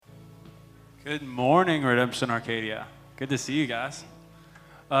Good morning, Redemption Arcadia. Good to see you guys.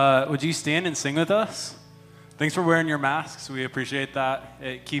 Would you stand and sing with us? Thanks for wearing your masks. We appreciate that.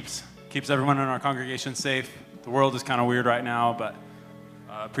 It keeps everyone in our congregation safe. The world is kind of weird right now, but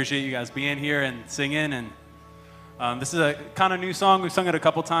appreciate you guys being here and singing. And this is a kind of new song. We've sung it a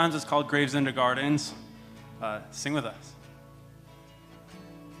couple times. It's called Graves into Gardens. Sing with us.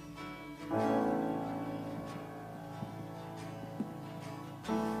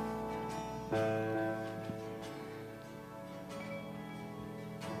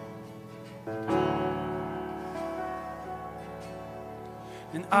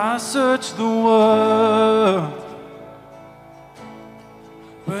 And I searched the world,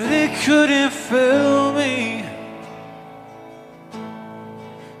 but it couldn't fill me.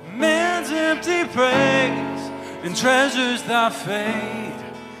 Man's empty praise and treasures that fade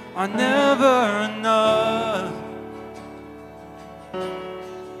are never enough.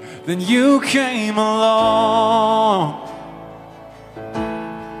 Then you came along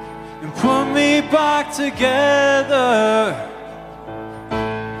and put me back together.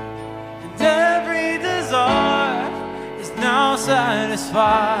 Every desire is now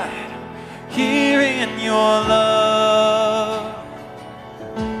satisfied here in your love.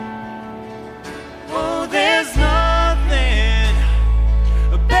 Oh, there's nothing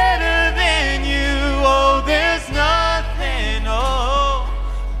better than you. Oh, there's nothing, oh,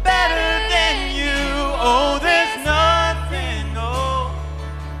 better than you. Oh, there's nothing, oh,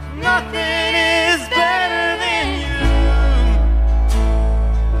 nothing is better than you.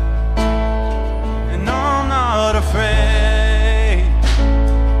 Not afraid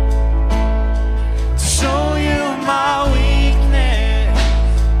to show you my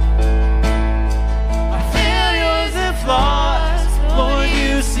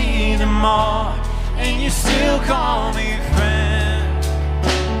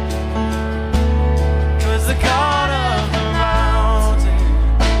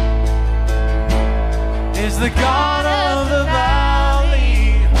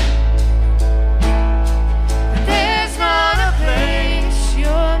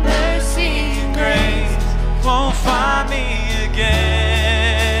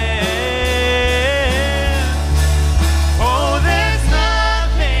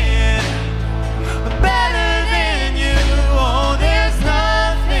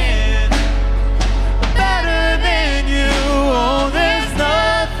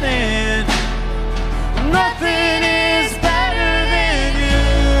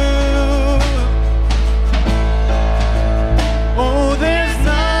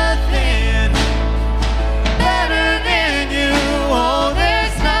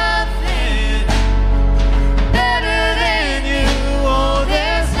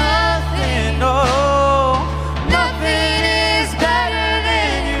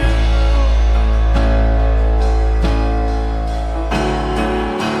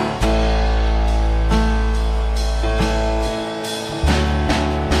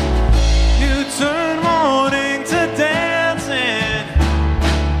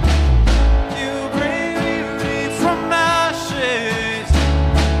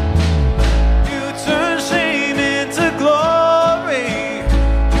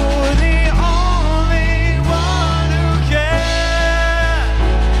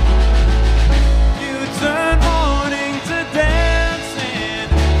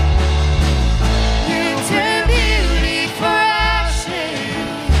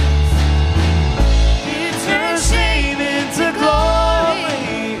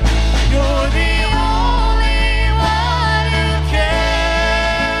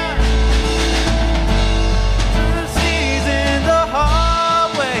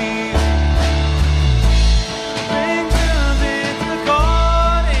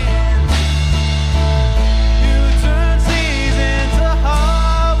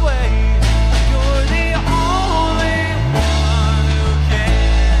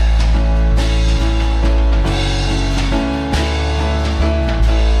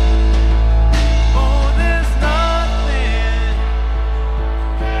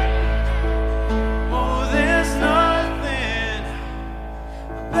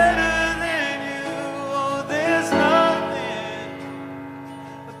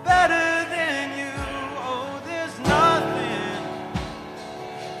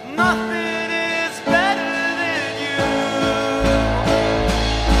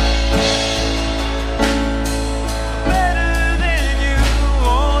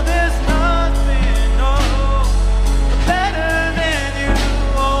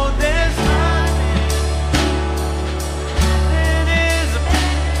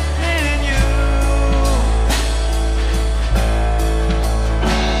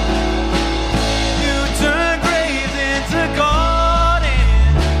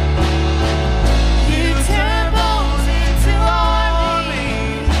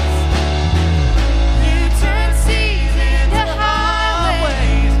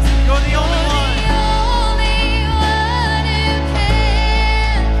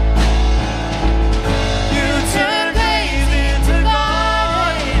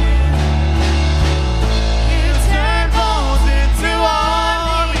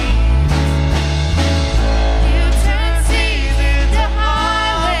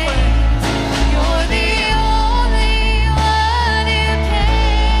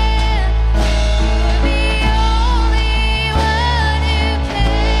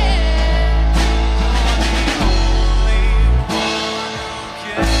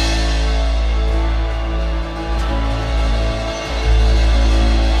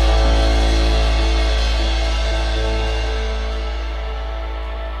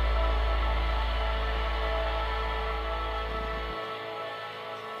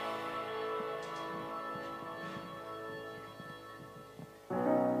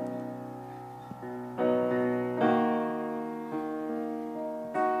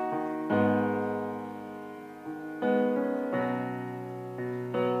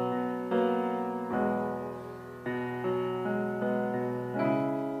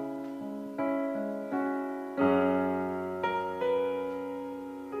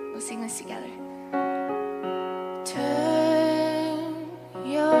We'll sing this together. Turn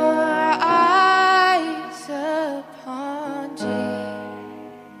your eyes upon Jesus.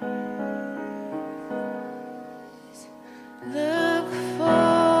 Look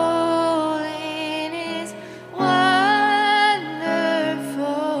full in his wonderful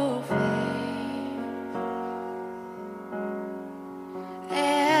face,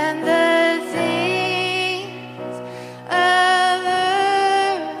 and the things of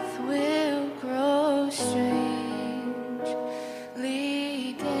earth will grow strangely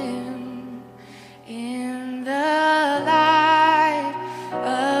dim in the light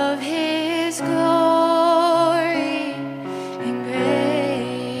of his glory and grace.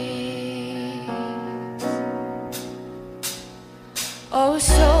 Oh,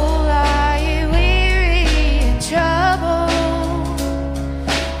 soul, are you weary and troubled?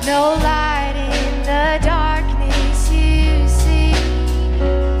 No light in the darkness you see.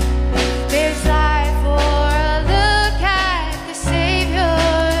 There's light for a look at the Savior,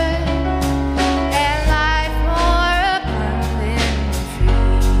 and life more abundant and free.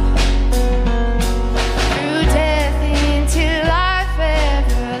 Through death into life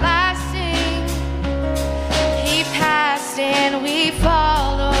everlasting, he passed and we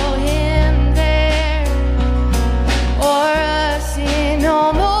follow him there. O'er us in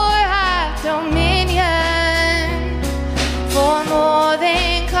no more have dominion, for more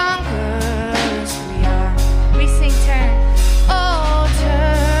than conquerors we are. We sing turn. Oh,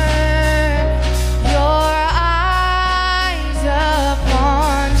 turn your eyes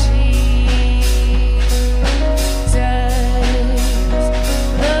upon Jesus.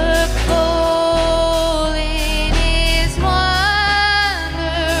 Look full in his wonderful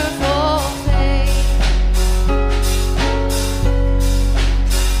face,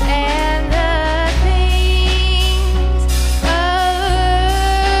 and the things of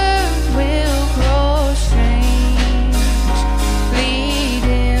earth will grow strangely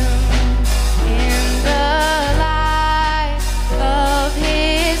dim in the light of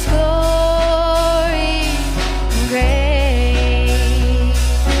his glory and grace.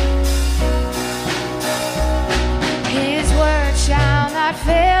 His word shall not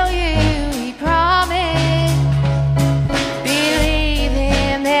fail you, he promised. Believe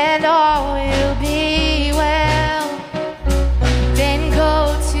him and all will be well. Then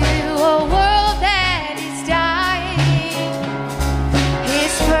go to a world that is dying,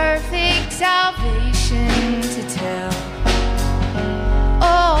 his perfect salvation to tell.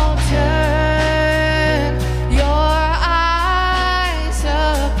 Oh, turn your eyes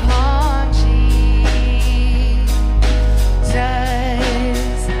upon Jesus.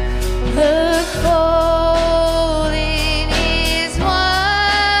 Look full in his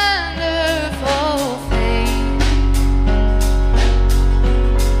wonderful face,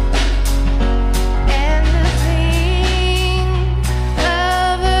 and the things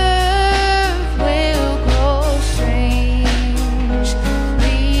of earth will grow strangely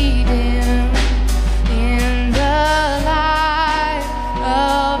dim in the light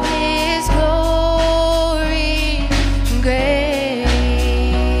of his glory and grace.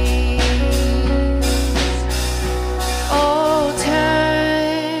 Oh,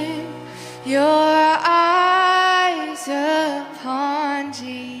 turn your eyes upon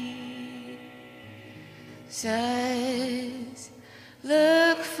Jesus.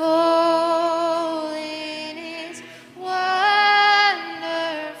 Look full in his wonderful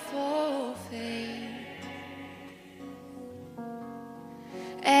face,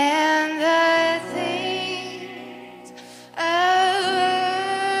 and the things of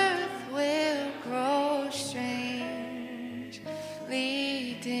earth will grow strangely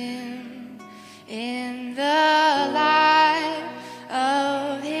dim in the light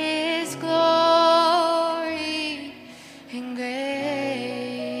of his glory and grace.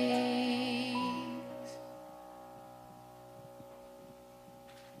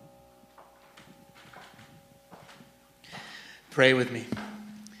 Pray with me.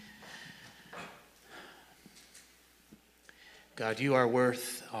 God, you are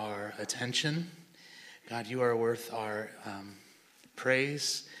worth our attention. God, you are worth our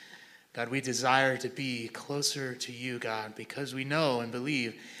praise. God, we desire to be closer to you, God, because we know and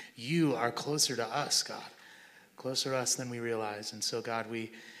believe you are closer to us, God, closer to us than we realize. And so, God,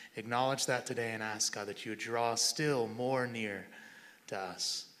 we acknowledge that today and ask, God, that you would draw still more near to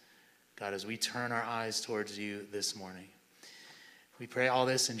us, God, as we turn our eyes towards you this morning. We pray all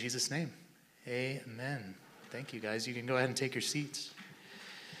this in Jesus' name. Amen. Thank you, guys. You can go ahead and take your seats.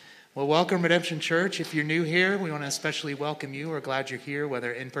 Well, welcome, Redemption Church. If you're new here, we want to especially welcome you. We're glad you're here,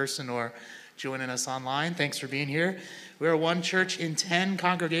 whether in person or joining us online. Thanks for being here. We're one church in 10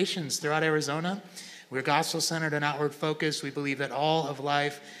 congregations throughout Arizona. We're gospel-centered and outward-focused. We believe that all of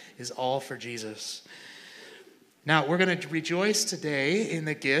life is all for Jesus. Now, we're going to rejoice today in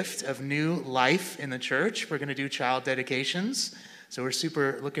the gift of new life in the church. We're going to do child dedications, so we're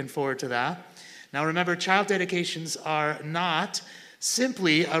super looking forward to that. Now, remember, child dedications are not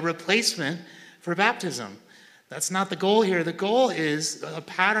simply a replacement for baptism. That's not the goal here. The goal is a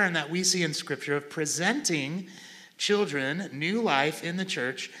pattern that we see in Scripture of presenting children new life in the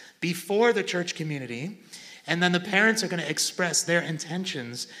church before the church community, and then the parents are going to express their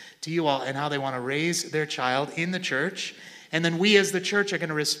intentions to you all and how they want to raise their child in the church, and then we as the church are going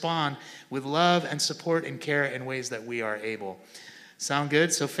to respond with love and support and care in ways that we are able. Sound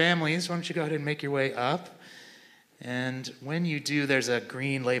good? So families, why don't you go ahead and make your way up, and when you do, there's a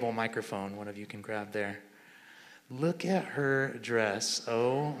green label microphone one of you can grab there. Look at her dress.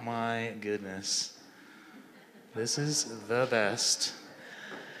 Oh my goodness. This is the best.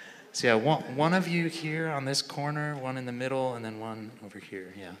 So yeah, one of you here on this corner, one in the middle, and then one over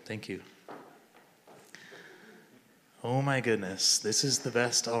here. Yeah, thank you. Oh my goodness, this is the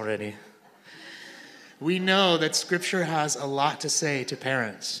best already. We know that Scripture has a lot to say to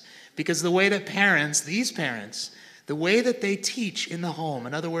parents, because the way that these parents, the way that they teach in the home,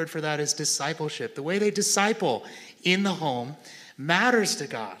 another word for that is discipleship, the way they disciple in the home matters to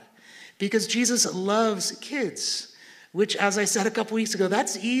God, because Jesus loves kids. Which, as I said a couple weeks ago,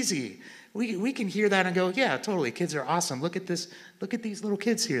 that's easy. We can hear that and go, yeah, totally, kids are awesome. Look at this. Look at these little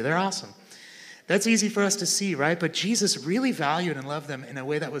kids here. They're awesome. That's easy for us to see, right? But Jesus really valued and loved them in a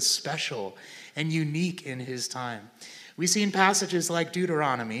way that was special and unique in his time. We see in passages like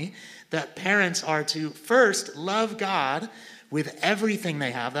Deuteronomy that parents are to first love God with everything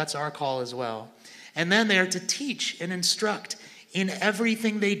they have. That's our call as well. And then they are to teach and instruct in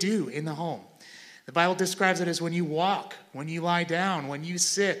everything they do in the home. The Bible describes it as when you walk, when you lie down, when you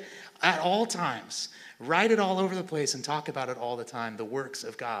sit, at all times. Write it all over the place and talk about it all the time, the works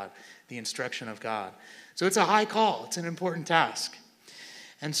of God, the instruction of God. So it's a high call. It's an important task.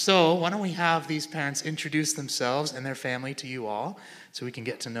 And so why don't we have these parents introduce themselves and their family to you all so we can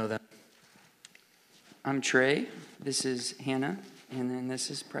get to know them. I'm Trey. This is Hannah. And then this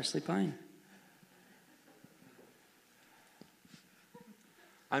is Presley Pine.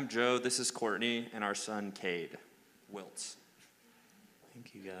 I'm Joe, this is Courtney, and our son, Cade Wiltz.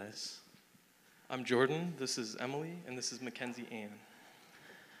 Thank you, guys. I'm Jordan, this is Emily, and this is Mackenzie Ann.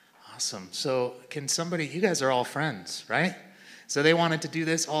 Awesome. So you guys are all friends, right? So they wanted to do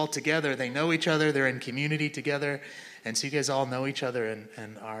this all together. They know each other, they're in community together, and so you guys all know each other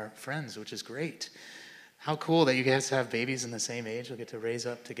and are friends, which is great. How cool that you guys have babies in the same age. You'll get to raise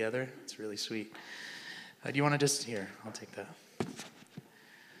up together. It's really sweet. Do you want to here, I'll take that.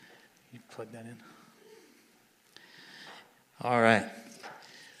 You plug that in. All right.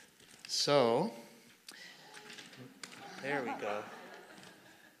 So, there we go.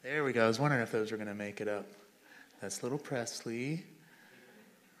 There we go. I was wondering if those were going to make it up. That's little Presley.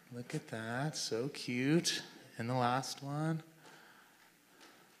 Look at that. So cute. And the last one.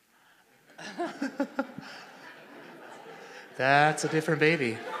 That's a different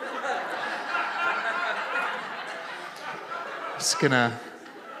baby. Just gonna...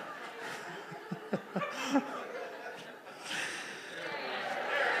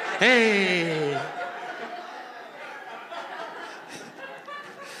 Hey!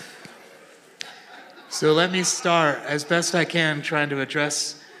 So let me start as best I can trying to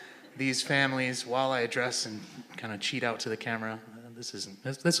address these families while I address and kind of cheat out to the camera.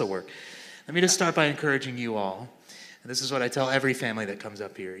 This will work. Let me just start by encouraging you all. And this is what I tell every family that comes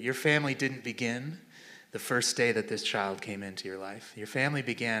up here. Your family didn't begin the first day that this child came into your life. Your family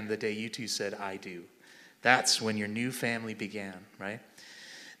began the day you two said, I do. That's when your new family began, right?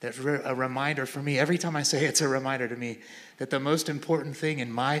 That's a reminder for me. Every time I say it, it's a reminder to me that the most important thing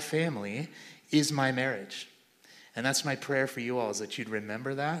in my family is my marriage. And that's my prayer for you all, is that you'd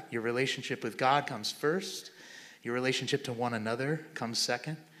remember that. Your relationship with God comes first. Your relationship to one another comes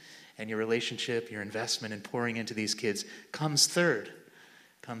second. And your relationship, your investment in pouring into these kids comes third.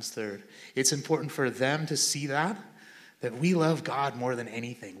 It's important for them to see that we love God more than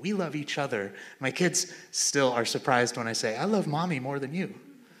anything. We love each other. My kids still are surprised when I say, I love mommy more than you.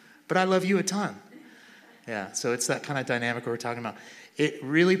 But I love you a ton. Yeah, so it's that kind of dynamic we're talking about. It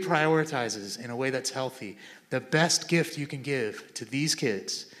really prioritizes in a way that's healthy. The best gift you can give to these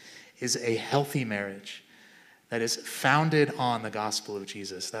kids is a healthy marriage that is founded on the gospel of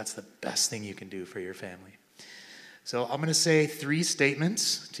Jesus. That's the best thing you can do for your family. So I'm going to say 3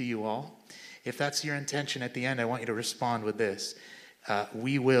 statements to you all. If that's your intention at the end, I want you to respond with this.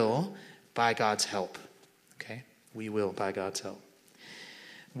 We will by God's help. Okay? We will by God's help.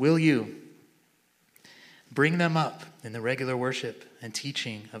 Will you bring them up in the regular worship and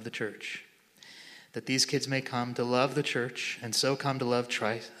teaching of the church, that these kids may come to love the church and so come to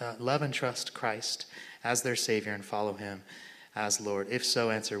love and trust Christ as their Savior and follow him as Lord? If so,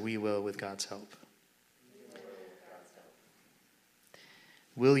 answer, we will with God's help.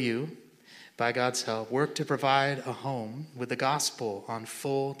 Will you, by God's help, work to provide a home with the gospel on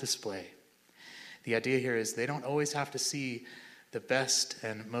full display? The idea here is they don't always have to see the best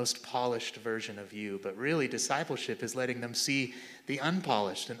and most polished version of you, but really discipleship is letting them see the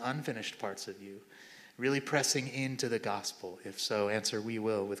unpolished and unfinished parts of you, really pressing into the gospel. If so, answer, we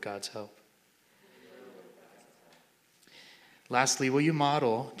will with God's help. Lastly, will you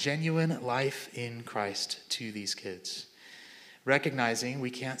model genuine life in Christ to these kids? Recognizing we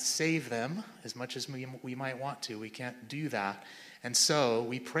can't save them as much as we might want to. We can't do that. And so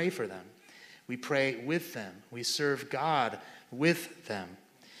we pray for them. We pray with them. We serve God with them.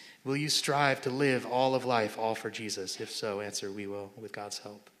 Will you strive to live all of life, all for Jesus? If so, answer, we will with God's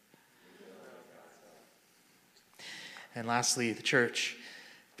help. And lastly, the church.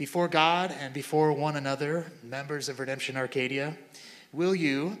 Before God and before one another, members of Redemption Arcadia, will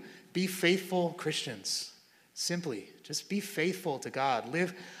you be faithful Christians? Simply, just be faithful to God.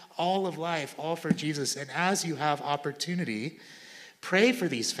 Live all of life, all for Jesus. And as you have opportunity, pray for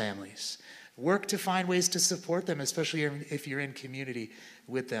these families. Work to find ways to support them, especially if you're in community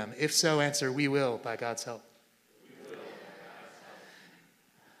with them. If so, answer, we will by God's help.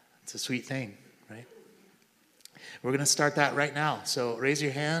 It's a sweet thing, right? We're going to start that right now. So raise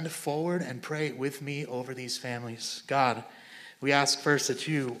your hand forward and pray with me over these families. God, we ask first that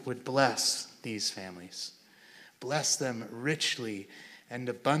you would bless these families. Bless them richly and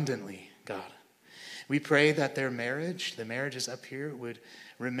abundantly, God. We pray that their marriage, the marriages up here, would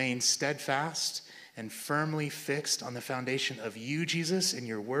remain steadfast and firmly fixed on the foundation of you, Jesus, in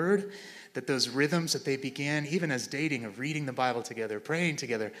your word, that those rhythms that they began, even as dating, of reading the Bible together, praying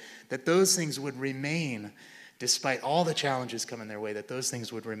together, that those things would remain despite all the challenges coming their way, that those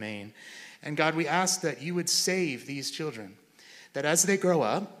things would remain. And God, we ask that you would save these children, that as they grow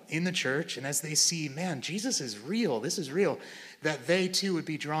up in the church and as they see, man, Jesus is real, this is real, that they too would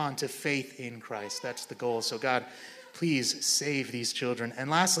be drawn to faith in Christ. That's the goal. So God, please save these children. And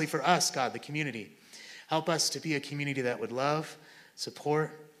lastly, for us, God, the community, help us to be a community that would love,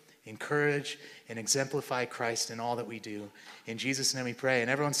 support, encourage, and exemplify Christ in all that we do. In Jesus' name we pray. And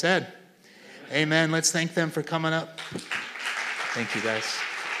everyone said, Amen. Let's thank them for coming up. Thank you, guys.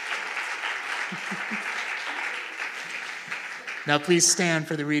 Now please stand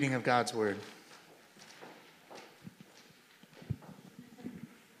for the reading of God's word.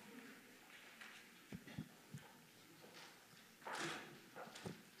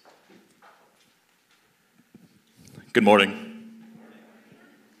 Good morning.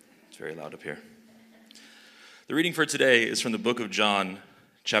 It's very loud up here. The reading for today is from the book of John,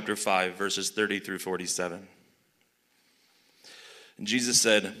 chapter 5, verses 30 through 47. And Jesus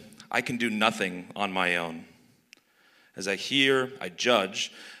said, I can do nothing on my own. As I hear, I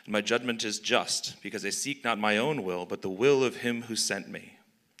judge, and my judgment is just, because I seek not my own will, but the will of him who sent me.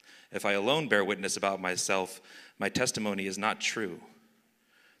 If I alone bear witness about myself, my testimony is not true.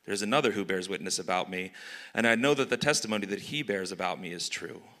 There is another who bears witness about me, and I know that the testimony that he bears about me is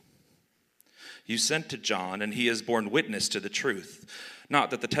true. You sent to John, and he has borne witness to the truth. Not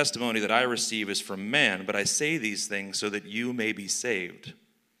that the testimony that I receive is from man, but I say these things so that you may be saved.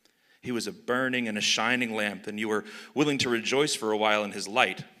 He was a burning and a shining lamp, and you were willing to rejoice for a while in his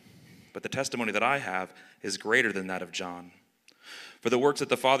light. But the testimony that I have is greater than that of John. For the works that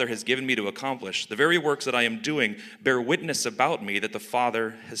the Father has given me to accomplish, the very works that I am doing, bear witness about me that the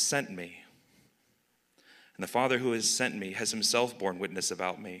Father has sent me. And the Father who has sent me has himself borne witness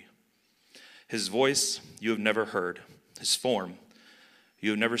about me. His voice you have never heard, his form you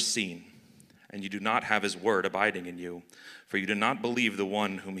have never seen, and you do not have his word abiding in you, for you do not believe the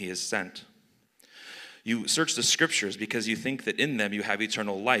one whom he has sent. You search the scriptures because you think that in them you have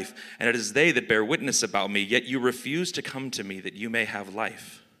eternal life, and it is they that bear witness about me, yet you refuse to come to me that you may have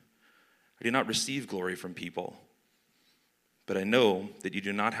life. I do not receive glory from people, but I know that you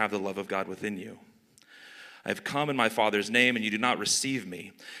do not have the love of God within you. I have come in my Father's name, and you do not receive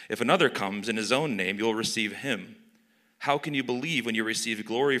me. If another comes in his own name, you will receive him. How can you believe when you receive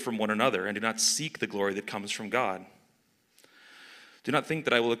glory from one another and do not seek the glory that comes from God? Do not think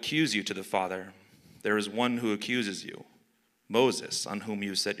that I will accuse you to the Father. There is one who accuses you, Moses, on whom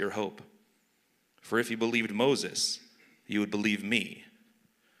you set your hope. For if you believed Moses, you would believe me,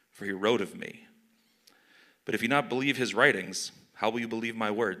 for he wrote of me. But if you not believe his writings, how will you believe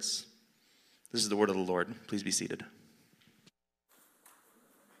my words? This is the word of the Lord. Please be seated.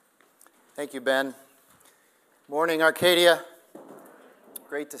 Thank you, Ben. Morning, Arcadia.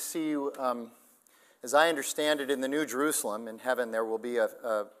 Great to see you. As I understand it, in the New Jerusalem, in heaven, there will be a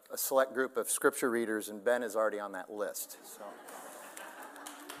select group of scripture readers, and Ben is already on that list. So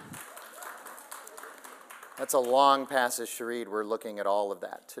that's a long passage to read. We're looking at all of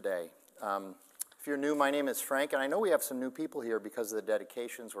that today. If you're new, my name is Frank, and I know we have some new people here because of the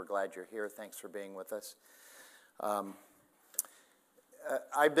dedications. We're glad you're here. Thanks for being with us.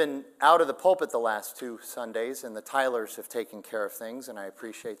 I've been out of the pulpit the last 2 Sundays, and the Tylers have taken care of things, and I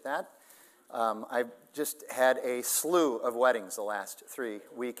appreciate that. I've just had a slew of weddings the last 3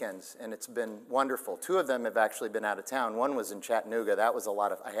 weekends, and it's been wonderful. 2 of them have actually been out of town. One was in Chattanooga. That was a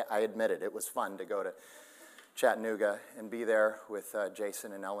lot of, I admit it, it was fun to go to Chattanooga and be there with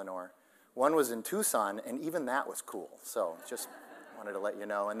Jason and Eleanor. One was in Tucson, and even that was cool. So just wanted to let you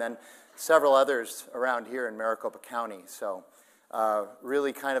know. And then several others around here in Maricopa County. So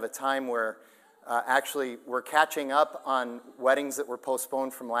really kind of a time where actually we're catching up on weddings that were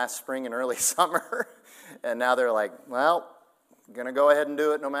postponed from last spring and early summer. And now they're like, well, I'm going to go ahead and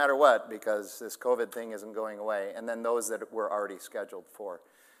do it no matter what because this COVID thing isn't going away. And then those that were already scheduled for.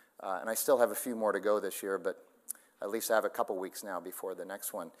 And I still have a few more to go this year, but at least I have a couple weeks now before the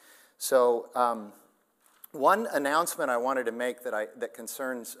next one. So one announcement I wanted to make that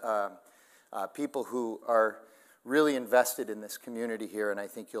concerns people who are really invested in this community here, and I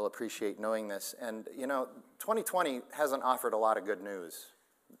think you'll appreciate knowing this. And, you know, 2020 hasn't offered a lot of good news,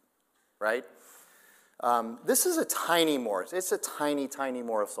 right? This is a tiny morsel. It's a tiny, tiny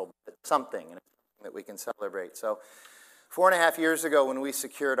morsel, but something that we can celebrate. So 4.5 years ago when we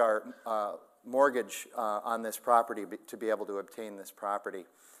secured our mortgage on this property to be able to obtain this property,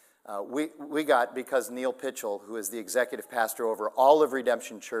 we got, because Neil Pitchell, who is the executive pastor over all of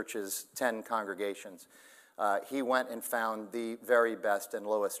Redemption Church's 10 congregations, he went and found the very best and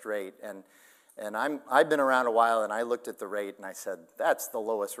lowest rate. And I've been around a while, and I looked at the rate, and I said, that's the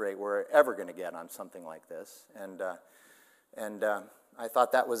lowest rate we're ever going to get on something like this. And I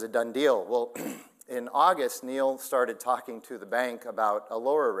thought that was a done deal. Well, in August, Neil started talking to the bank about a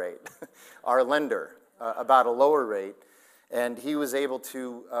lower rate, our lender, about a lower rate. And he was able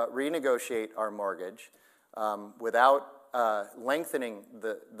to renegotiate our mortgage without lengthening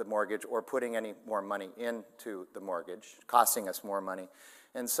the mortgage or putting any more money into the mortgage, costing us more money.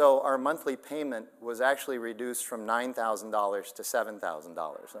 And so our monthly payment was actually reduced from $9,000 to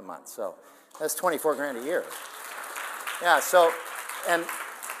 $7,000 a month. So that's $24,000 a year. Yeah, so, and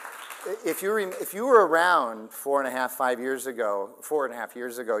if you were around 4.5 years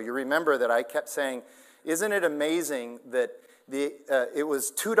ago, you remember that I kept saying, isn't it amazing that it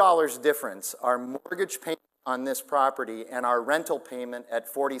was $2 difference, our mortgage payment on this property and our rental payment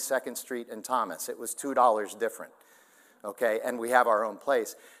at 42nd Street and Thomas. It was $2 different, okay? And we have our own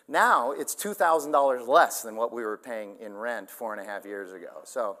place. Now it's $2,000 less than what we were paying in rent 4.5 years ago.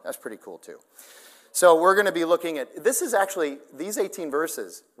 So that's pretty cool too. So we're going to be looking at, this is actually, these 18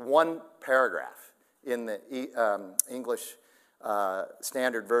 verses, one paragraph in the English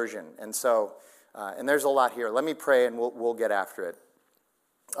Standard Version. And so, and there's a lot here. Let me pray and we'll get after it.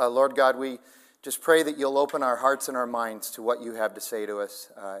 Lord God, we just pray that you'll open our hearts and our minds to what you have to say to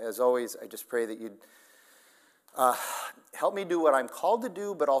us. As always, I just pray that you'd help me do what I'm called to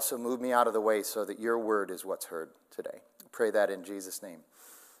do, but also move me out of the way so that your word is what's heard today. I pray that in Jesus' name.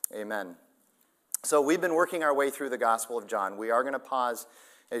 Amen. So we've been working our way through the Gospel of John. We are going to pause,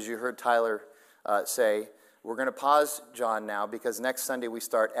 as you heard Tyler say. We're going to pause John now because next Sunday we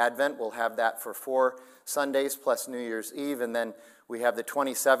start Advent. We'll have that for 4 Sundays plus New Year's Eve. And then we have the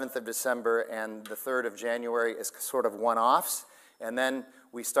 27th of December and the 3rd of January as sort of one-offs. And then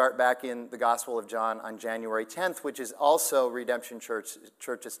we start back in the Gospel of John on January 10th, which is also Redemption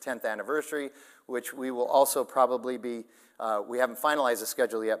Church's 10th anniversary, which we will also probably be, we haven't finalized the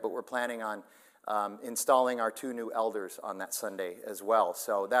schedule yet, but we're planning on installing our 2 new elders on that Sunday as well.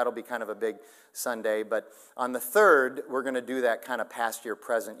 So that'll be kind of a big Sunday. But on the 3rd, we're going to do that kind of past year,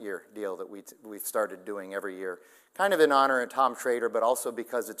 present year deal that we've started doing every year. Kind of in honor of Tom Schrader, but also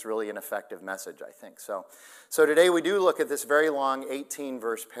because it's really an effective message, I think. So today we do look at this very long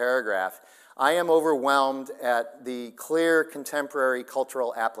 18-verse paragraph. I am overwhelmed at the clear contemporary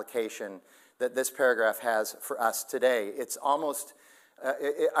cultural application that this paragraph has for us today. It's almost...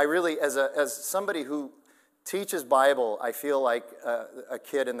 I really, as somebody who teaches Bible, I feel like a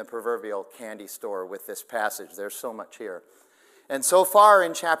kid in the proverbial candy store with this passage. There's so much here. And so far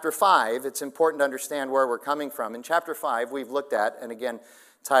in chapter 5, it's important to understand where we're coming from. In chapter 5, we've looked at, and again,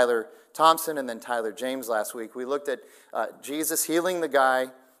 Tyler Thompson and then Tyler James last week, we looked at Jesus healing the guy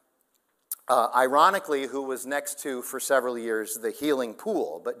ironically, who was next to, for several years, the healing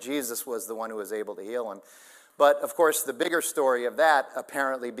pool. But Jesus was the one who was able to heal him. But, of course, the bigger story of that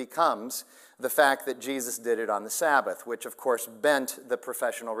apparently becomes the fact that Jesus did it on the Sabbath, which, of course, bent the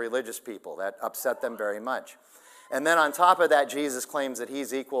professional religious people. That upset them very much. And then on top of that, Jesus claims that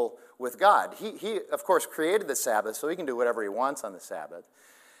he's equal with God. He, of course, created the Sabbath, so he can do whatever he wants on the Sabbath.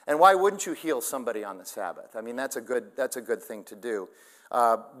 And why wouldn't you heal somebody on the Sabbath? I mean, that's a good thing to do.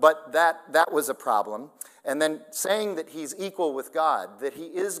 But that was a problem. And then saying that he's equal with God, that he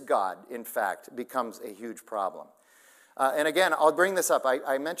is God, in fact, becomes a huge problem. And again, I'll bring this up.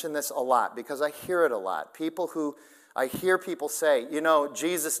 I mention this a lot because I hear it a lot. I hear people say, you know,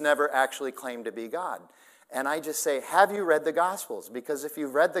 Jesus never actually claimed to be God. And I just say, have you read the Gospels? Because if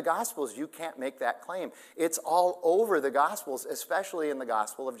you've read the Gospels, you can't make that claim. It's all over the Gospels, especially in the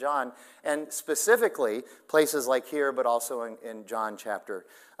Gospel of John, and specifically places like here, but also in John chapter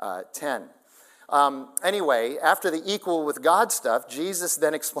 10. Anyway, after the equal with God stuff, Jesus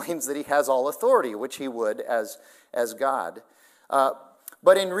then explains that he has all authority, which he would as God.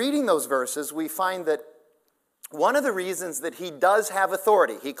 But in reading those verses, we find that one of the reasons that he does have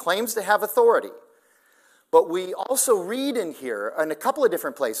authority, he claims to have authority, but we also read in here, in a couple of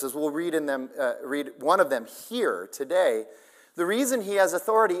different places, we'll read one of them here today. The reason he has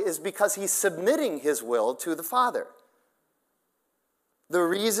authority is because he's submitting his will to the Father. The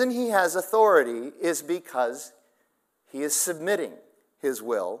reason he has authority is because he is submitting his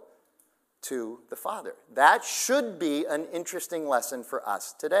will to the Father. That should be an interesting lesson for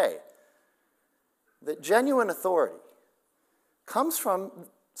us today. That genuine authority comes from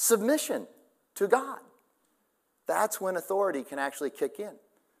submission to God. That's when authority can actually kick in.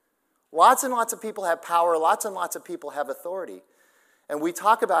 Lots and lots of people have power. Lots and lots of people have authority. And we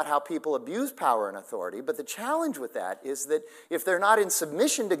talk about how people abuse power and authority, but the challenge with that is that if they're not in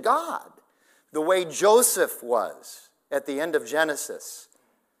submission to God, the way Joseph was at the end of Genesis,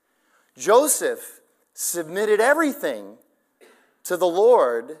 Joseph submitted everything to the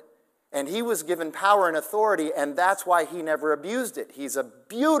Lord, and he was given power and authority, and that's why he never abused it. He's a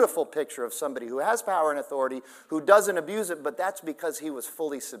beautiful picture of somebody who has power and authority, who doesn't abuse it, but that's because he was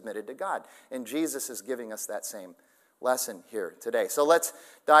fully submitted to God. And Jesus is giving us that same lesson here today. So let's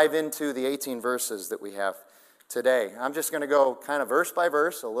dive into the 18 verses that we have today. I'm just going to go kind of verse by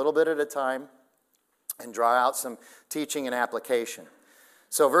verse, a little bit at a time, and draw out some teaching and application.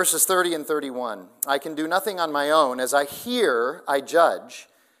 So verses 30 and 31. I can do nothing on my own. As I hear, I judge,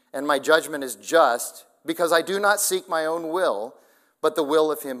 and my judgment is just, because I do not seek my own will, but the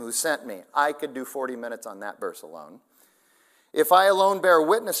will of him who sent me. I could do 40 minutes on that verse alone. If I alone bear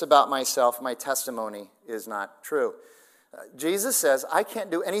witness about myself, my testimony is not true. Jesus says, I can't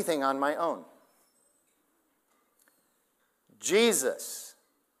do anything on my own. Jesus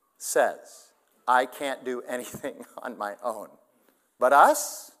says, I can't do anything on my own. But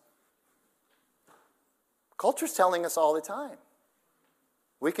us? Culture's telling us all the time.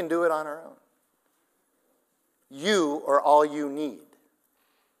 We can do it on our own. You are all you need.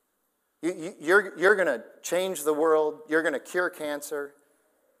 You're going to change the world. You're going to cure cancer.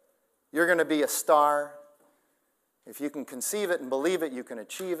 You're going to be a star. If you can conceive it and believe it, you can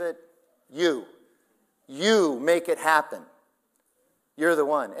achieve it. You make it happen. You're the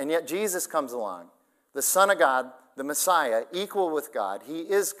one. And yet Jesus comes along, the Son of God, the Messiah, equal with God. He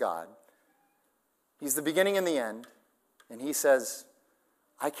is God. He's the beginning and the end. And he says,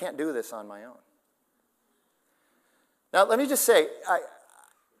 I can't do this on my own. Now, let me just say,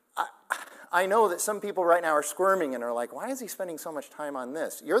 I know that some people right now are squirming and are like, why is he spending so much time on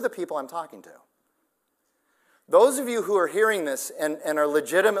this? You're the people I'm talking to. Those of you who are hearing this and are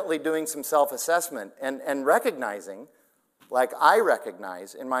legitimately doing some self-assessment and recognizing, like I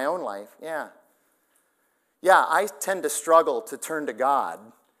recognize in my own life, yeah, I tend to struggle to turn to God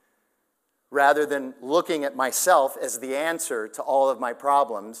rather than looking at myself as the answer to all of my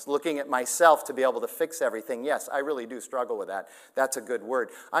problems, looking at myself to be able to fix everything. Yes, I really do struggle with that. That's a good word.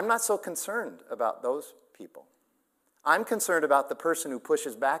 I'm not so concerned about those people. I'm concerned about the person who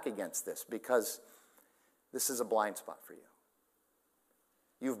pushes back against this, because this is a blind spot for you.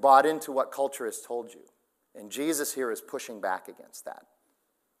 You've bought into what culture has told you, and Jesus here is pushing back against that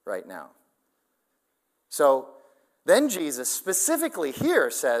right now. So then Jesus specifically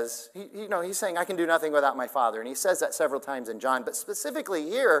here says, he's saying, I can do nothing without my Father. And he says that several times in John. But specifically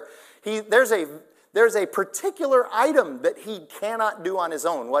here, there's a particular item that he cannot do on his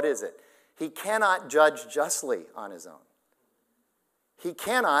own. What is it? He cannot judge justly on his own. He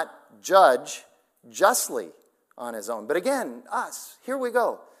cannot judge justly on his own. But again, us, here we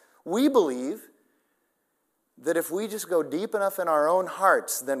go. We believe that if we just go deep enough in our own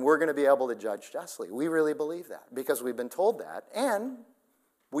hearts, then we're going to be able to judge justly. We really believe that because we've been told that, and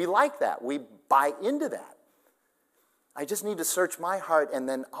we like that. We buy into that. I just need to search my heart, and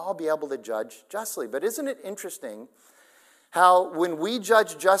then I'll be able to judge justly. But isn't it interesting how when we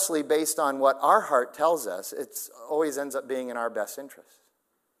judge justly based on what our heart tells us, it always ends up being in our best interest.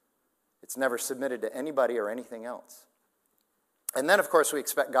 It's never submitted to anybody or anything else. And then, of course, we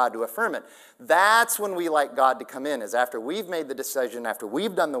expect God to affirm it. That's when we like God to come in, is after we've made the decision, after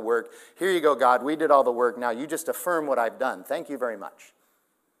we've done the work. Here you go, God, we did all the work. Now you just affirm what I've done. Thank you very much.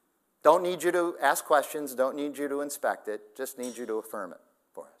 Don't need you to ask questions. Don't need you to inspect it. Just need you to affirm it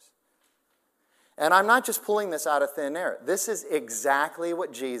for us. And I'm not just pulling this out of thin air. This is exactly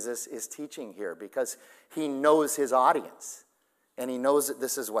what Jesus is teaching here because he knows his audience. And he knows that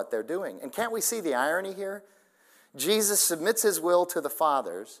this is what they're doing. And can't we see the irony here? Jesus submits his will to the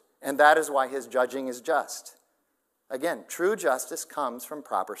Father's, and that is why his judging is just. Again, true justice comes from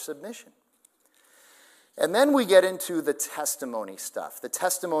proper submission. And then we get into the testimony stuff, the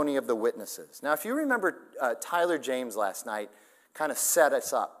testimony of the witnesses. Now, if you remember, Tyler James last night kind of set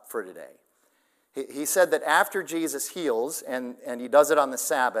us up for today. He said that after Jesus heals, and he does it on the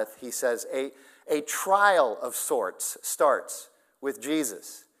Sabbath, he says a trial of sorts starts with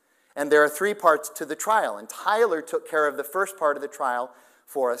Jesus. And there are 3 parts to the trial. And Tyler took care of the first part of the trial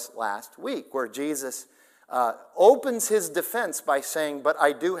for us last week, where Jesus opens his defense by saying, but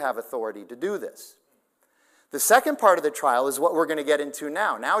I do have authority to do this. The second part of the trial is what we're going to get into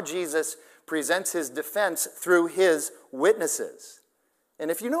now. Now Jesus presents his defense through his witnesses. And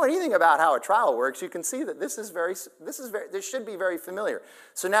if you know anything about how a trial works, you can see that this should be very familiar.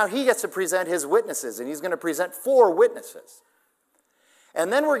 So now he gets to present his witnesses, and he's going to present 4 witnesses.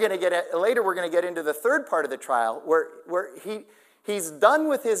 And then later we're going to get into the third part of the trial where he's done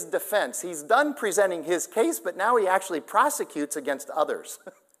with his defense. He's done presenting his case, but now he actually prosecutes against others.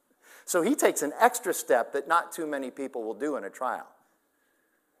 So he takes an extra step that not too many people will do in a trial.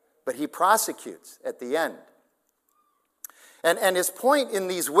 But he prosecutes at the end. And his point in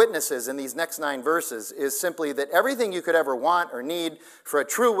these witnesses, in these next 9 verses, is simply that everything you could ever want or need for a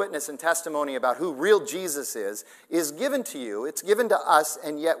true witness and testimony about who real Jesus is given to you. It's given to us,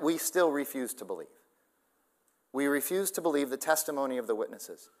 and yet we still refuse to believe. We refuse to believe the testimony of the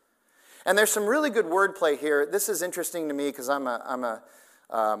witnesses. And there's some really good wordplay here. This is interesting to me because I'm a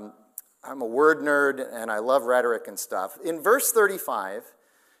word nerd, and I love rhetoric and stuff. In verse 35,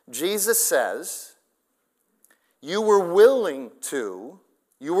 Jesus says, you were willing to,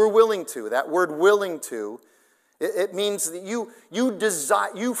 that word willing to, it means that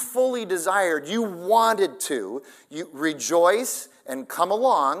you fully desired, you wanted to, you rejoice and come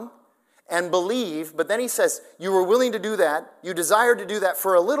along and believe, but then he says, you were willing to do that, you desired to do that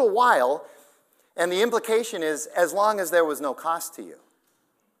for a little while, and the implication is, as long as there was no cost to you.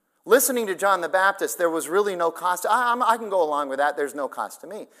 Listening to John the Baptist, there was really no cost. I can go along with that. There's no cost to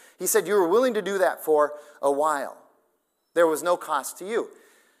me. He said, you were willing to do that for a while. There was no cost to you.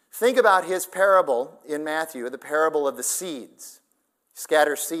 Think about his parable in Matthew, the parable of the seeds. He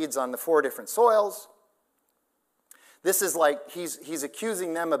scatters seeds on the 4 different soils. This is like he's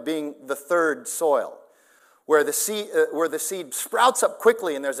accusing them of being the third soil, where the seed sprouts up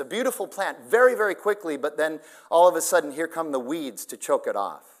quickly and there's a beautiful plant very, very quickly, but then all of a sudden here come the weeds to choke it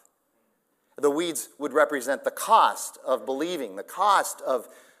off. The weeds would represent the cost of believing, the cost of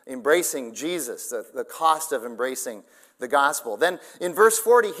embracing Jesus, the cost of embracing the gospel. Then in verse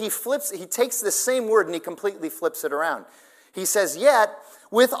 40, he takes this same word and he completely flips it around. He says, yet,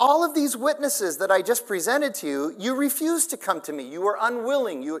 with all of these witnesses that I just presented to you, you refuse to come to me. You are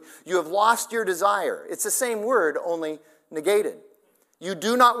unwilling. You have lost your desire. It's the same word, only negated. You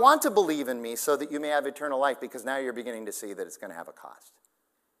do not want to believe in me so that you may have eternal life, because now you're beginning to see that it's going to have a cost.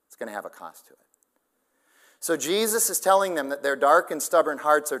 It's going to have a cost to it. So Jesus is telling them that their dark and stubborn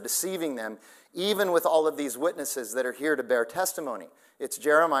hearts are deceiving them, even with all of these witnesses that are here to bear testimony. It's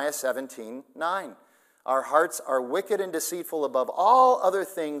Jeremiah 17:9. Our hearts are wicked and deceitful above all other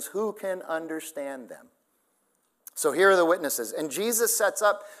things. Who can understand them? So here are the witnesses. And Jesus sets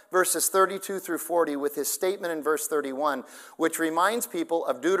up verses 32 through 40 with his statement in verse 31, which reminds people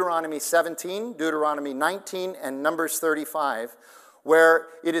of Deuteronomy 17, Deuteronomy 19, and Numbers 35, where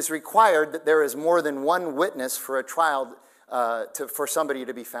it is required that there is more than one witness for a trial for somebody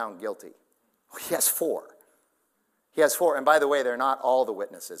to be found guilty. He has 4. He has 4. And by the way, they're not all the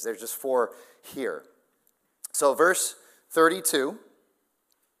witnesses. There's just 4 here. So verse 32,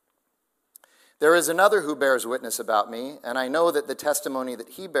 there is another who bears witness about me, and I know that the testimony that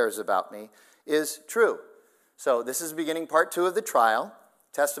he bears about me is true. So this is beginning part 2 of the trial.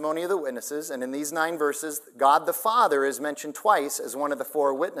 testimony of the witnesses, and in these 9 verses, God the Father is mentioned twice as one of the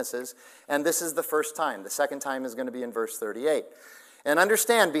 4 witnesses, and this is the first time. The second time is going to be in verse 38. And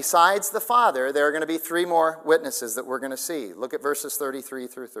understand, besides the Father, there are going to be 3 more witnesses that we're going to see. Look at verses 33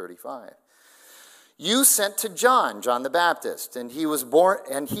 through 35. You sent to John, John the Baptist, and he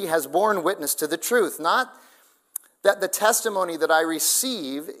has borne witness to the truth. Not that the testimony that I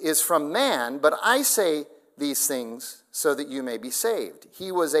receive is from man, but I say these things so that you may be saved.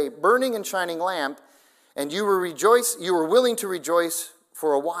 He was a burning and shining lamp, and you were willing to rejoice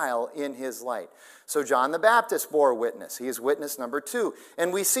for a while in his light. So John the Baptist bore witness. He is witness number 2.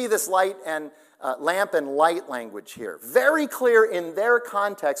 And we see this lamp and light language here. Very clear in their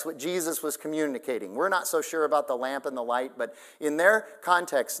context what Jesus was communicating. We're not so sure about the lamp and the light, but in their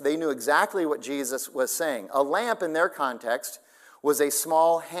context, they knew exactly what Jesus was saying. A lamp in their context was a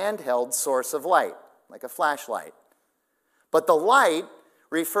small handheld source of light, like a flashlight. But the light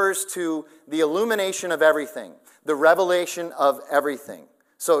refers to the illumination of everything, the revelation of everything.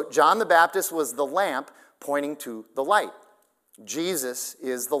 So John the Baptist was the lamp pointing to the light. Jesus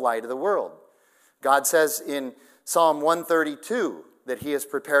is the light of the world. God says in Psalm 132 that he has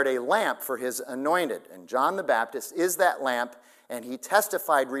prepared a lamp for his anointed. And John the Baptist is that lamp, and he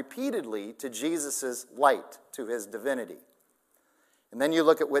testified repeatedly to Jesus' light, to his divinity. And then you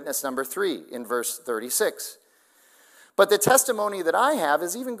look at witness number 3 in verse 36. But the testimony that I have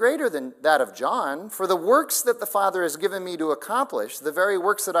is even greater than that of John, for the works that the Father has given me to accomplish, the very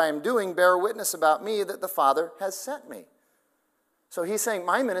works that I am doing, bear witness about me that the Father has sent me. So he's saying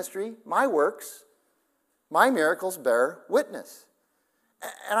my ministry, my works, my miracles bear witness.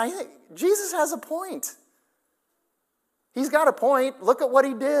 And I think Jesus has a point. He's got a point. Look at what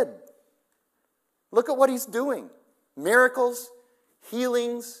he did. Look at what he's doing. Miracles,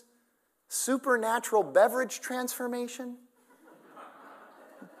 healings, supernatural beverage transformation,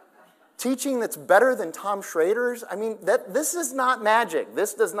 teaching that's better than Tom Schrader's. I mean, this is not magic.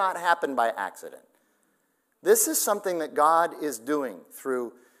 This does not happen by accident. This is something that God is doing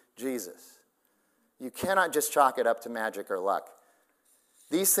through Jesus. You cannot just chalk it up to magic or luck.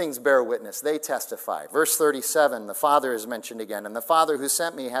 These things bear witness. They testify. Verse 37, the Father is mentioned again. And the Father who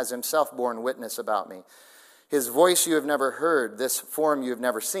sent me has himself borne witness about me. His voice you have never heard, this form you have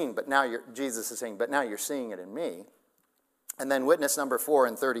never seen. But now Jesus is saying, but now you're seeing it in me. And then witness number 4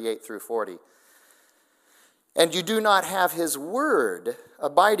 in 38 through 40. And you do not have his word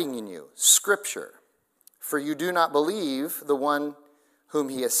abiding in you, Scripture. For you do not believe the one whom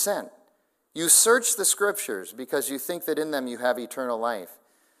he has sent. You search the Scriptures because you think that in them you have eternal life.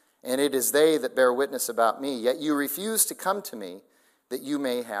 And it is they that bear witness about me. Yet you refuse to come to me that you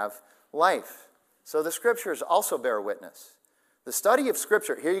may have life. So the Scriptures also bear witness. The study of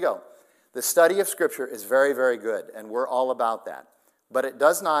Scripture, here you go. The study of Scripture is very, very good, and we're all about that. But it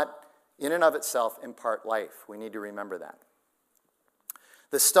does not, in and of itself, impart life. We need to remember that.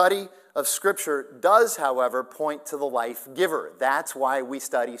 The study of Scripture does, however, point to the life giver. That's why we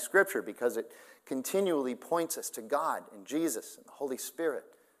study Scripture, because it continually points us to God and Jesus and the Holy Spirit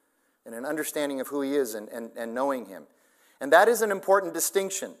and an understanding of who he is and knowing him. And that is an important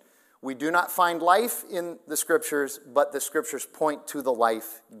distinction. We do not find life in the Scriptures, but the Scriptures point to the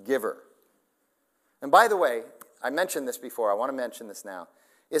life giver. And by the way, I mentioned this before. I want to mention this now.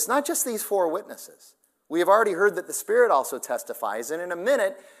 It's not just these 4 witnesses. We have already heard that the Spirit also testifies, and in a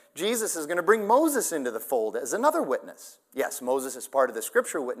minute, Jesus is going to bring Moses into the fold as another witness. Yes, Moses is part of the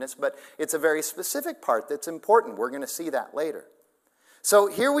Scripture witness, but it's a very specific part that's important. We're going to see that later. So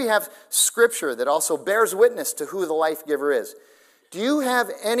here we have Scripture that also bears witness to who the life giver is. Do you have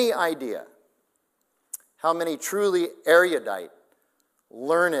any idea how many truly erudite,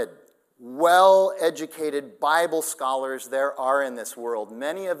 learned, well-educated Bible scholars there are in this world,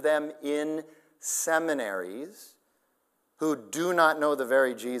 many of them in seminaries, who do not know the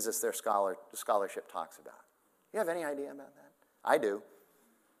very Jesus their scholarship talks about? You have any idea about that? I do.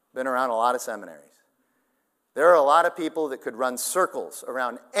 Been around a lot of seminaries. There are a lot of people that could run circles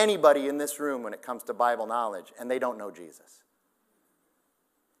around anybody in this room when it comes to Bible knowledge, and they don't know Jesus.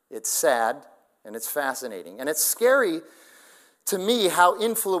 It's sad, and it's fascinating. And it's scary to me how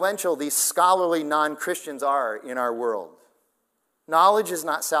influential these scholarly non-Christians are in our world. Knowledge is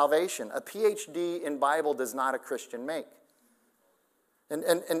not salvation. A PhD in Bible does not a Christian make.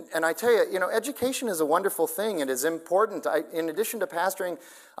 And I tell you, education is a wonderful thing. It is important. In addition to pastoring,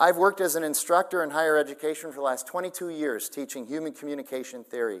 I've worked as an instructor in higher education for the last 22 years teaching human communication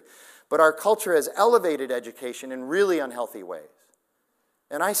theory. But our culture has elevated education in really unhealthy ways.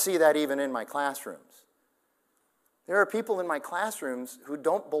 And I see that even in my classrooms. There are people in my classrooms who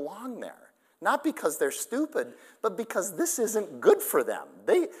don't belong there. Not because they're stupid, but because this isn't good for them.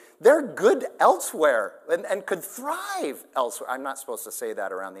 They're good elsewhere and could thrive elsewhere. I'm not supposed to say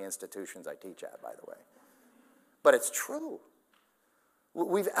that around the institutions I teach at, by the way. But it's true.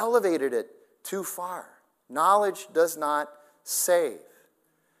 We've elevated it too far. Knowledge does not save.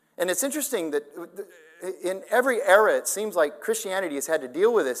 And it's interesting that in every era, it seems like Christianity has had to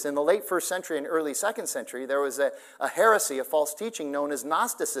deal with this. In the late 1st century and early 2nd century, there was a heresy, a false teaching known as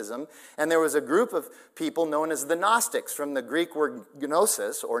Gnosticism, and there was a group of people known as the Gnostics, from the Greek word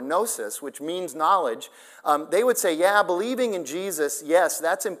gnosis, or gnosis, which means knowledge. They would say, yeah, believing in Jesus, yes,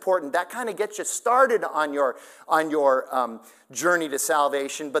 that's important. That kind of gets you started on your journey to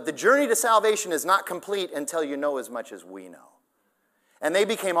salvation, but the journey to salvation is not complete until you know as much as we know. And they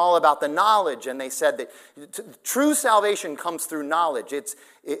became all about the knowledge, and they said that true salvation comes through knowledge.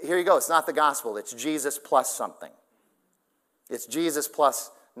 Here you go, it's not the gospel, it's Jesus plus something. It's Jesus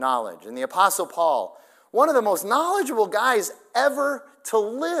plus knowledge. And the Apostle Paul, one of the most knowledgeable guys ever to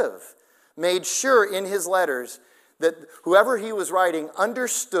live, made sure in his letters that whoever he was writing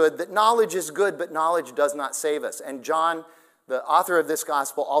understood that knowledge is good, but knowledge does not save us. And John, the author of this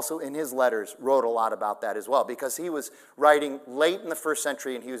gospel, also in his letters wrote a lot about that as well, because he was writing late in the 1st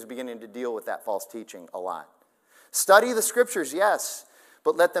century and he was beginning to deal with that false teaching a lot. Study the scriptures, yes,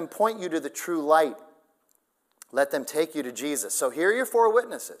 but let them point you to the true light. Let them take you to Jesus. So here are your 4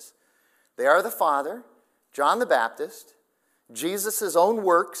 witnesses. They are the Father, John the Baptist, Jesus' own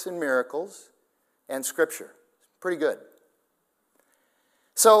works and miracles, and Scripture. Pretty good.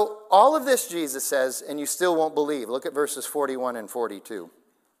 So all of this, Jesus says, and you still won't believe. Look at verses 41 and 42.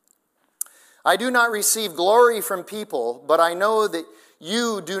 I do not receive glory from people, but I know that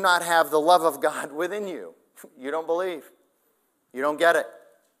you do not have the love of God within you. You don't believe. You don't get it.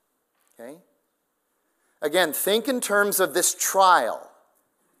 Okay? Again, think in terms of this trial.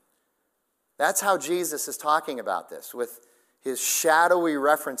 That's how Jesus is talking about this, with his shadowy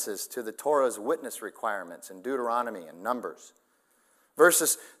references to the Torah's witness requirements in Deuteronomy and Numbers.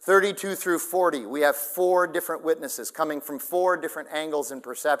 Verses 32 through 40, we have 4 different witnesses coming from 4 different angles and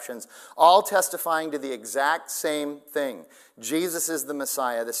perceptions, all testifying to the exact same thing. Jesus is the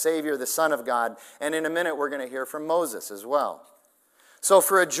Messiah, the Savior, the Son of God, and in a minute we're going to hear from Moses as well. So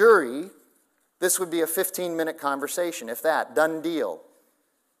for a jury, this would be a 15-minute conversation, if that, done deal.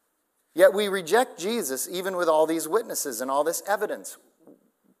 Yet we reject Jesus even with all these witnesses and all this evidence.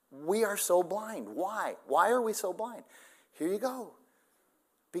 We are so blind. Why? Why are we so blind? Here you go.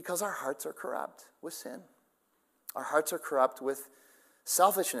 Because our hearts are corrupt with sin. Our hearts are corrupt with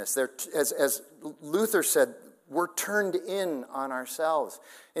selfishness. As Luther said, we're turned in on ourselves.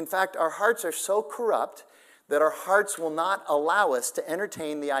 In fact, our hearts are so corrupt that our hearts will not allow us to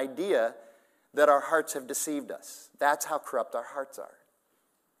entertain the idea that our hearts have deceived us. That's how corrupt our hearts are.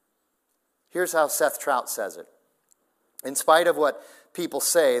 Here's how Seth Trout says it. In spite of what people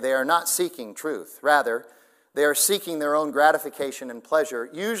say, they are not seeking truth. Rather, they are seeking their own gratification and pleasure,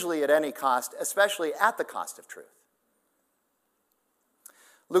 usually at any cost, especially at the cost of truth.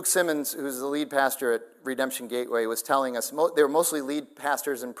 Luke Simmons, who's the lead pastor at Redemption Gateway, was telling us, they were mostly lead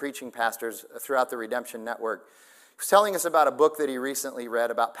pastors and preaching pastors throughout the Redemption Network. He was telling us about a book that he recently read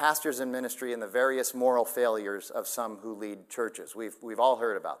about pastors in ministry and the various moral failures of some who lead churches. We've all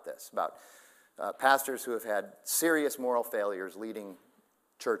heard about this, about pastors who have had serious moral failures leading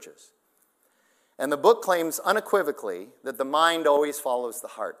churches. And the book claims unequivocally that the mind always follows the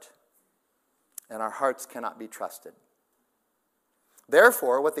heart, and our hearts cannot be trusted.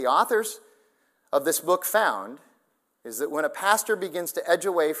 Therefore, what the authors of this book found is that when a pastor begins to edge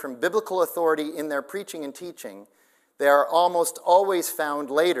away from biblical authority in their preaching and teaching, they are almost always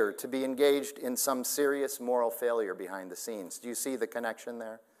found later to be engaged in some serious moral failure behind the scenes. Do you see the connection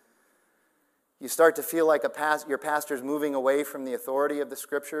there? You start to feel like your pastor's moving away from the authority of the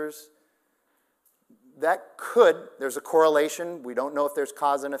Scriptures. There's a correlation. We don't know if there's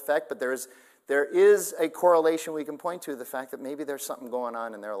cause and effect, but there is a correlation we can point to, the fact that maybe there's something going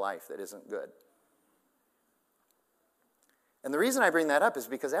on in their life that isn't good. And the reason I bring that up is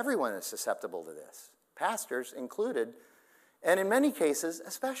because everyone is susceptible to this, pastors included, and in many cases,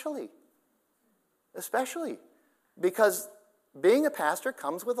 especially because being a pastor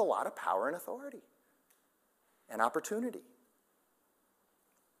comes with a lot of power and authority and opportunity.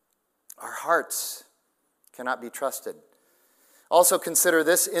 Our hearts cannot be trusted. Also consider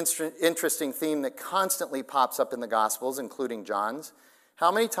this interesting theme that constantly pops up in the Gospels, including John's.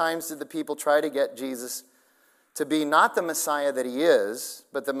 How many times did the people try to get Jesus to be not the Messiah that he is,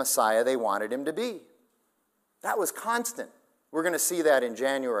 but the Messiah they wanted him to be? That was constant. We're going to see that in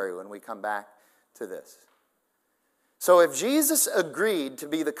January when we come back to this. So if Jesus agreed to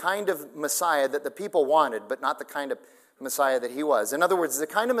be the kind of Messiah that the people wanted, but not the kind of Messiah that he was. In other words, the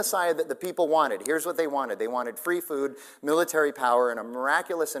kind of Messiah that the people wanted. Here's what they wanted. They wanted free food, military power, and a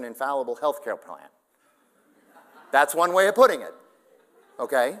miraculous and infallible health care plan. That's one way of putting it.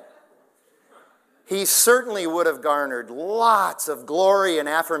 Okay? He certainly would have garnered lots of glory and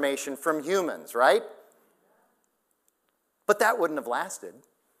affirmation from humans, right? But that wouldn't have lasted.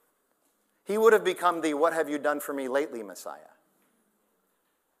 He would have become the "what have you done for me lately" Messiah.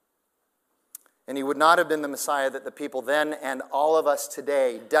 And he would not have been the Messiah that the people then and all of us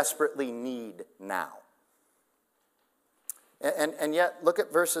today desperately need now. And yet, look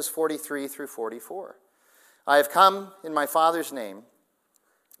at verses 43 through 44. I have come in my Father's name,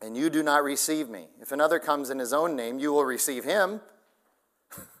 and you do not receive me. If another comes in his own name, you will receive him.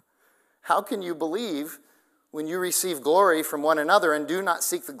 How can you believe when you receive glory from one another and do not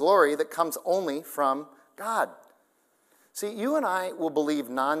seek the glory that comes only from God? See, you and I will believe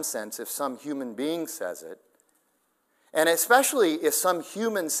nonsense if some human being says it, and especially if some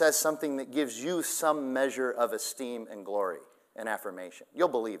human says something that gives you some measure of esteem and glory and affirmation. You'll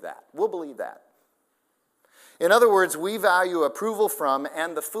believe that. We'll believe that. In other words, we value approval from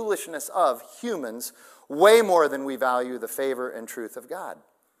and the foolishness of humans way more than we value the favor and truth of God.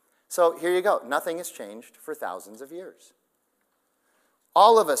 So here you go. Nothing has changed for thousands of years.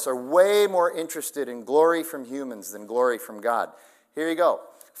 All of us are way more interested in glory from humans than glory from God. Here you go.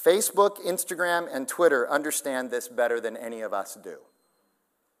 Facebook, Instagram, and Twitter understand this better than any of us do.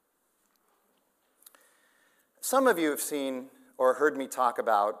 Some of you have seen or heard me talk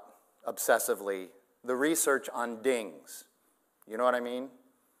about obsessively the research on dings. You know what I mean?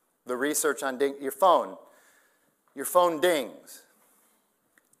 The research on ding. Your phone dings.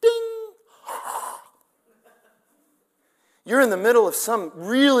 Ding! You're in the middle of some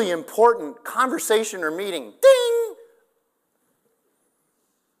really important conversation or meeting. Ding!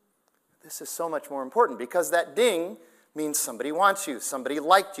 This is so much more important because that ding means somebody wants you, somebody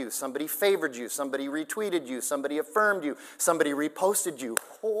liked you, somebody favored you, somebody retweeted you, somebody affirmed you, somebody reposted you.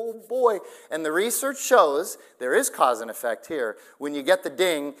 Oh boy. And the research shows there is cause and effect here. When you get the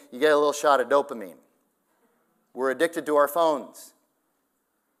ding, you get a little shot of dopamine. We're addicted to our phones.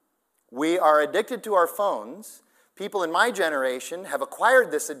 We are addicted to our phones. People in my generation have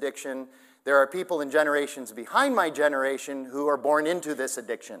acquired this addiction. There are people in generations behind my generation who are born into this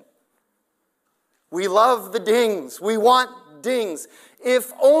addiction. We love the dings. We want dings.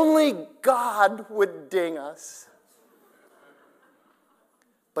 If only God would ding us.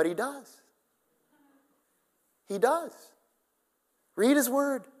 But he does. He does. Read his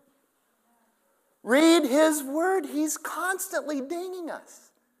word. Read his word. He's constantly dinging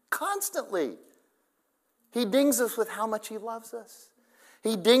us. Constantly. He dings us with how much he loves us.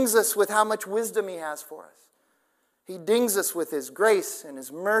 He dings us with how much wisdom he has for us. He dings us with his grace and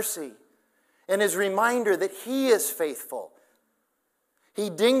his mercy and his reminder that he is faithful. He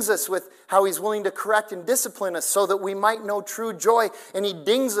dings us with how he's willing to correct and discipline us so that we might know true joy. And he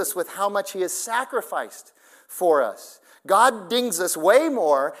dings us with how much he has sacrificed for us. God dings us way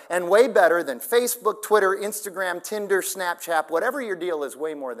more and way better than Facebook, Twitter, Instagram, Tinder, Snapchat, whatever your deal is,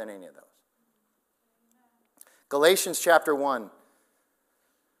 way more than any of those. Galatians chapter 1.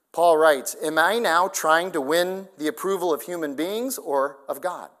 Paul writes, am I now trying to win the approval of human beings or of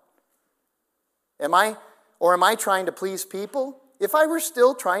God? Am I trying to please people? If I were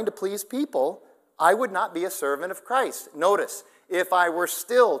still trying to please people, I would not be a servant of Christ. Notice, if I were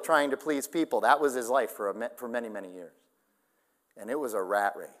still trying to please people, that was his life for many, many years. And it was a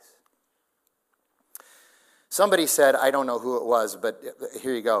rat race. Somebody said, I don't know who it was, but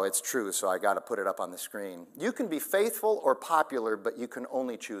here you go, it's true, so I got to put it up on the screen. You can be faithful or popular, but you can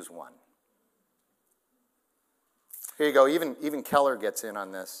only choose one. Here you go, even Keller gets in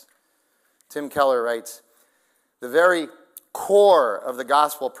on this. Tim Keller writes, the very core of the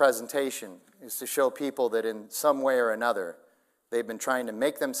gospel presentation is to show people that in some way or another, they've been trying to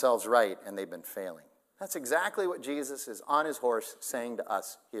make themselves right and they've been failing. That's exactly what Jesus is on his horse saying to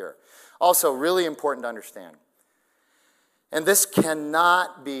us here. Also, really important to understand. And this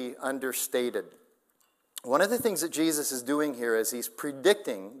cannot be understated. One of the things that Jesus is doing here is he's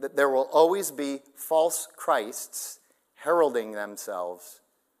predicting that there will always be false Christs heralding themselves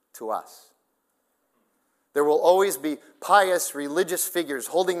to us. There will always be pious religious figures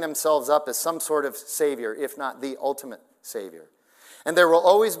holding themselves up as some sort of savior, if not the ultimate savior. And there will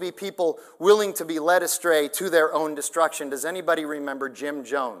always be people willing to be led astray to their own destruction. Does anybody remember Jim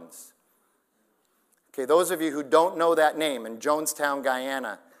Jones? Okay, those of you who don't know that name, in Jonestown,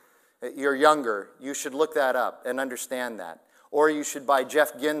 Guyana, you're younger, you should look that up and understand that. Or you should buy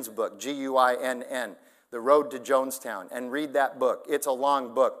Jeff Ginn's book, Guinn. The Road to Jonestown, and read that book. It's a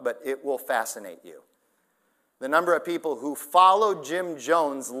long book, but it will fascinate you. The number of people who followed Jim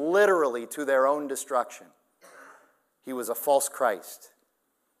Jones literally to their own destruction. He was a false Christ.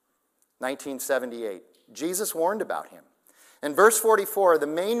 1978. Jesus warned about him. In verse 44, the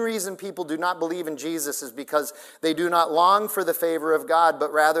main reason people do not believe in Jesus is because they do not long for the favor of God,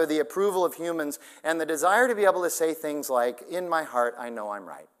 but rather the approval of humans and the desire to be able to say things like, in my heart, I know I'm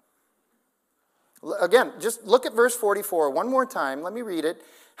right. Again, just look at verse 44 one more time. Let me read it.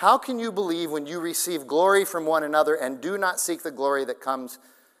 How can you believe when you receive glory from one another and do not seek the glory that comes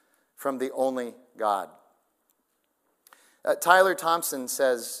from the only God? Tyler Thompson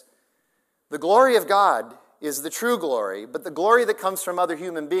says, the glory of God is the true glory, but the glory that comes from other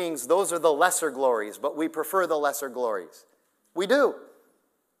human beings, those are the lesser glories, but we prefer the lesser glories. We do.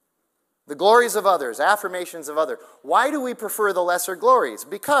 The glories of others, affirmations of others. Why do we prefer the lesser glories?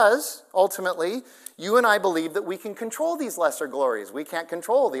 Because, ultimately, you and I believe that we can control these lesser glories. We can't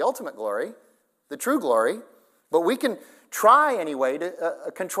control the ultimate glory, the true glory, but we can try anyway to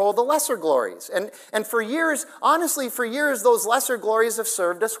control the lesser glories. And for years, honestly, for years, those lesser glories have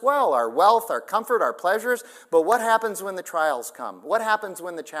served us well. Our wealth, our comfort, our pleasures. But what happens when the trials come? What happens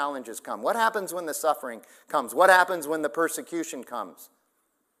when the challenges come? What happens when the suffering comes? What happens when the persecution comes?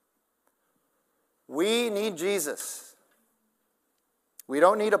 We need Jesus. We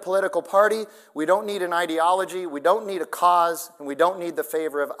don't need a political party. We don't need an ideology. We don't need a cause. And we don't need the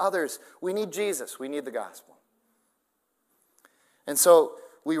favor of others. We need Jesus. We need the gospel. And so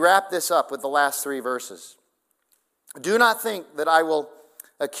we wrap this up with the last 3 verses. Do not think that I will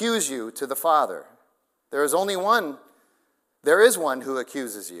accuse you to the Father. There is one who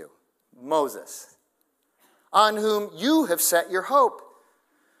accuses you, Moses, on whom you have set your hope.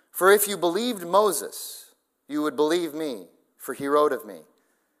 For if you believed Moses, you would believe me, for he wrote of me.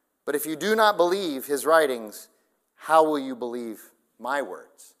 But if you do not believe his writings, how will you believe my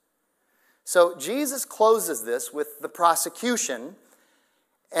words? So Jesus closes this with the prosecution,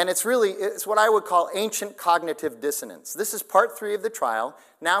 and it's what I would call ancient cognitive dissonance. This is part 3 of the trial.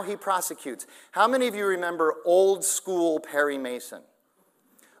 Now he prosecutes. How many of you remember old school Perry Mason?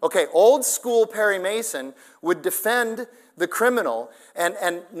 Okay, old school Perry Mason would defend the criminal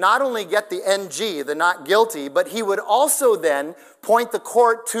and not only get the NG, the not guilty, but he would also then point the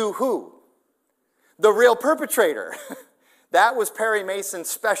court to who? The real perpetrator. That was Perry Mason's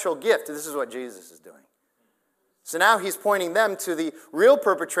special gift. This is what Jesus is doing. So now he's pointing them to the real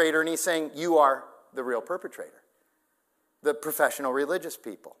perpetrator, and he's saying, you are the real perpetrator. The professional religious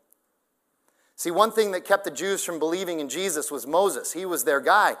people. See, one thing that kept the Jews from believing in Jesus was Moses. He was their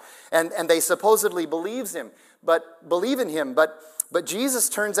guy, and they supposedly believe in him. But Jesus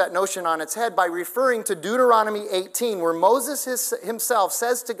turns that notion on its head by referring to Deuteronomy 18, where Moses himself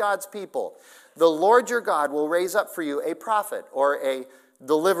says to God's people, the Lord your God will raise up for you a prophet or a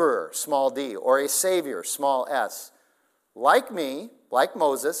deliverer, small d, or a savior, small s. Like me, like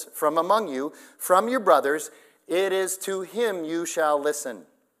Moses, from among you, from your brothers, it is to him you shall listen.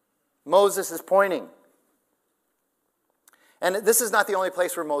 Moses is pointing. And this is not the only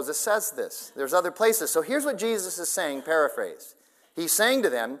place where Moses says this. There's other places. So here's what Jesus is saying, paraphrase. He's saying to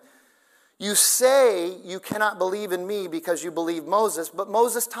them, you say you cannot believe in me because you believe Moses, but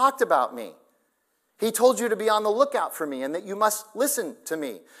Moses talked about me. He told you to be on the lookout for me and that you must listen to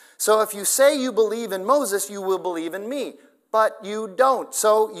me. So if you say you believe in Moses, you will believe in me. But you don't.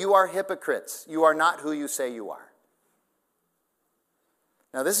 So you are hypocrites. You are not who you say you are.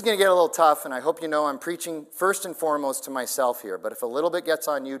 Now this is going to get a little tough, and I hope you know I'm preaching first and foremost to myself here. But if a little bit gets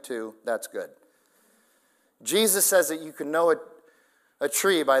on you too, that's good. Jesus says that you can know a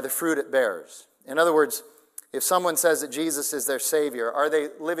tree by the fruit it bears. In other words, if someone says that Jesus is their Savior, are they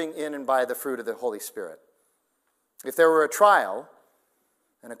living in and by the fruit of the Holy Spirit? If there were a trial,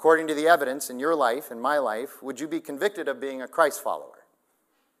 and according to the evidence in your life and my life, would you be convicted of being a Christ follower?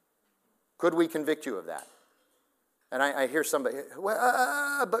 Could we convict you of that? And I hear somebody,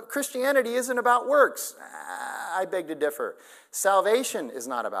 but Christianity isn't about works. I beg to differ. Salvation is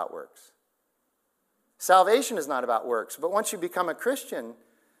not about works. Salvation is not about works. But once you become a Christian,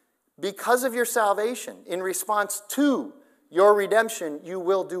 because of your salvation, in response to your redemption, you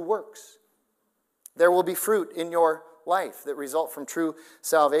will do works. There will be fruit in your life that result from true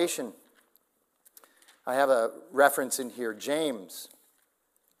salvation. I have a reference in here, James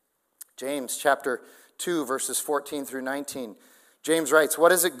chapter 2, verses 14 through 19. James writes,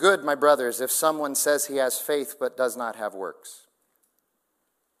 what is it good, my brothers, if someone says he has faith but does not have works?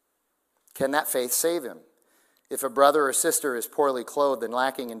 Can that faith save him? If a brother or sister is poorly clothed and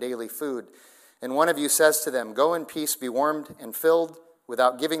lacking in daily food, and one of you says to them, go in peace, be warmed and filled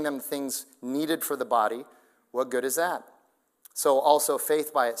without giving them things needed for the body, what good is that? So also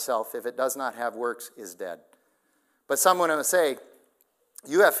faith by itself, if it does not have works, is dead. But someone will say,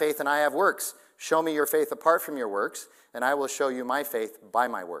 you have faith and I have works. Show me your faith apart from your works, and I will show you my faith by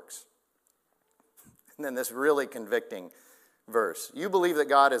my works. And then this really convicting verse. You believe that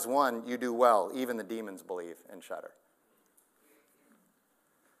God is one, you do well. Even the demons believe and shudder.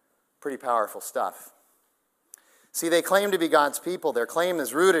 Pretty powerful stuff. See, they claim to be God's people. Their claim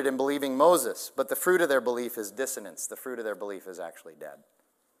is rooted in believing Moses, but the fruit of their belief is dissonance. The fruit of their belief is actually dead.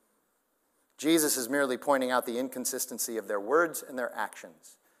 Jesus is merely pointing out the inconsistency of their words and their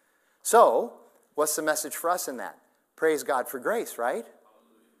actions. So, what's the message for us in that? Praise God for grace, right?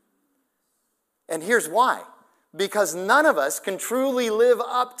 And here's why. Because none of us can truly live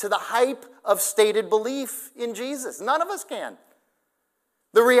up to the hype of stated belief in Jesus. None of us can.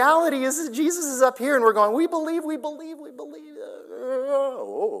 The reality is that Jesus is up here and we're going, we believe, we believe, we believe.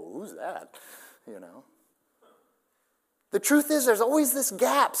 Oh, who's that? You know. The truth is there's always this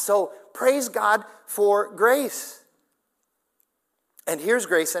gap. So praise God for grace. And here's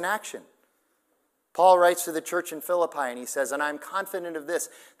grace in action. Paul writes to the church in Philippi and he says, and I'm confident of this,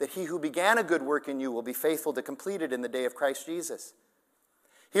 that he who began a good work in you will be faithful to complete it in the day of Christ Jesus.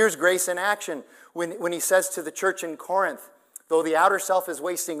 Here's grace in action when he says to the church in Corinth, though the outer self is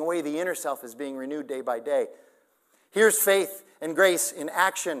wasting away, the inner self is being renewed day by day. Here's faith and grace in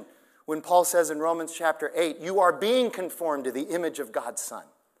action when Paul says in Romans chapter 8, you are being conformed to the image of God's Son.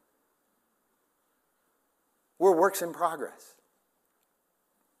 We're works in progress.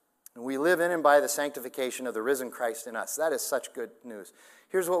 And we live in and by the sanctification of the risen Christ in us. That is such good news.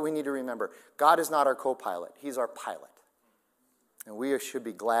 Here's what we need to remember. God is not our co-pilot. He's our pilot. And we should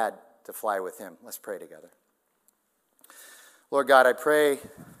be glad to fly with him. Let's pray together. Lord God, I pray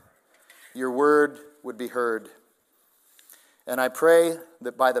your word would be heard. And I pray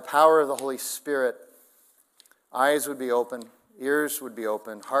that by the power of the Holy Spirit, eyes would be open, ears would be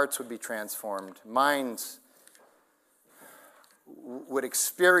open, hearts would be transformed, minds would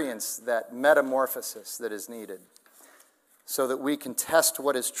experience that metamorphosis that is needed so that we can test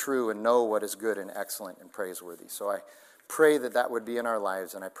what is true and know what is good and excellent and praiseworthy. So I pray that that would be in our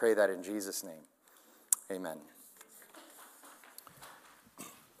lives, and I pray that in Jesus' name. Amen.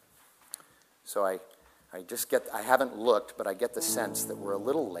 So I haven't looked, but I get the sense that we're a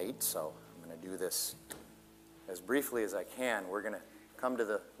little late, so I'm going to do this as briefly as I can. We're going to come to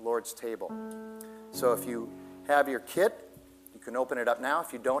the Lord's table. So if you have your kit, you can open it up now.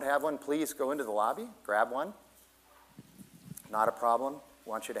 If you don't have one, please go into the lobby, grab one. Not a problem. I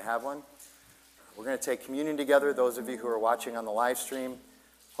want you to have one. We're going to take communion together. Those of you who are watching on the live stream,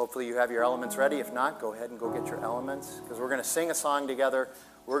 hopefully you have your elements ready. If not, go ahead and go get your elements, because we're going to sing a song together.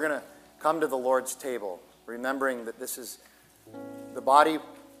 We're going to come to the Lord's table, remembering that this is the body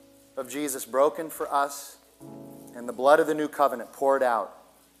of Jesus broken for us and the blood of the new covenant poured out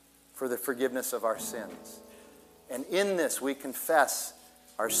for the forgiveness of our sins. And in this we confess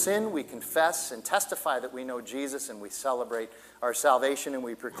our sin, we confess and testify that we know Jesus, and we celebrate our salvation, and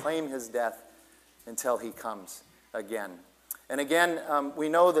we proclaim his death until he comes again. And again, we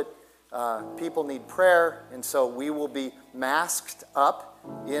know that people need prayer, and so we will be masked up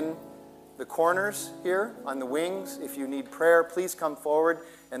in the corners here on the wings. If you need prayer, please come forward,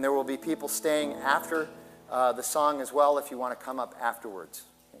 and there will be people staying after the song as well if you want to come up afterwards.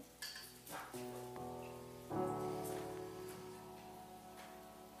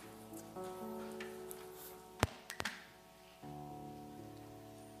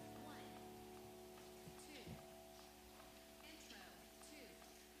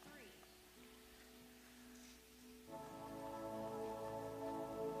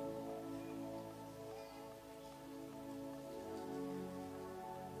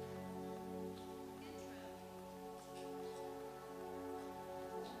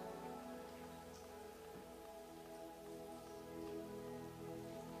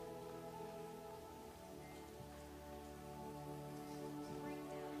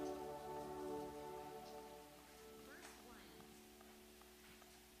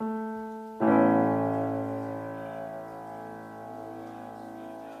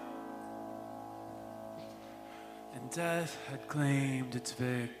 Death had claimed its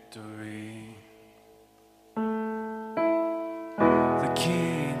victory. The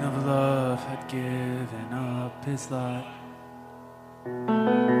King of love had given up his life.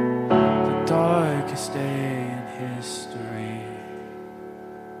 The darkest day in history.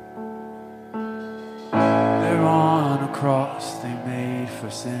 There on a cross they made for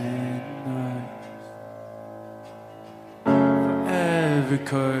sinners. For every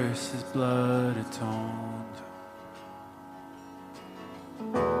curse his blood atoned.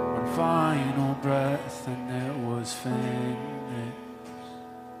 final breath and it was finished.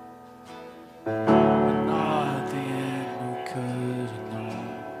 But not the end we could have known.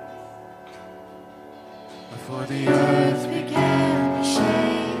 Before the earth began to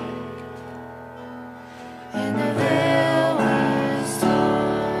shake and the veil was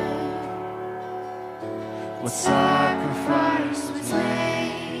torn. what sacrifice Was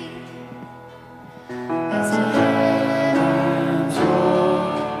made as the heavens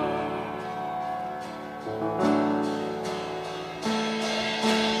roar.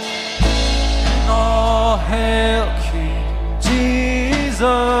 And all hail King Jesus,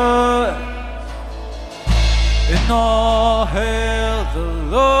 and all hail the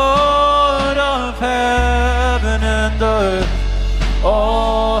Lord of heaven and earth.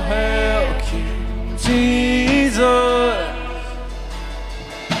 All hail King Jesus,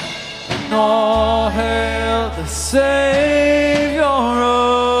 and all hail the Savior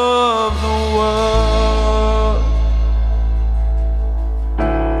of the world.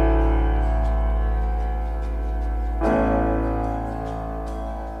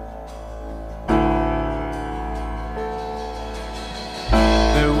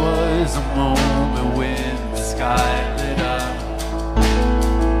 There was a moment when the sky lit up,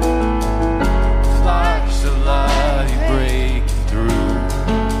 flash of light breaking through.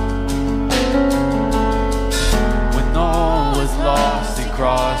 When all was lost and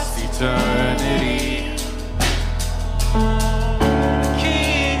crossed eternity, the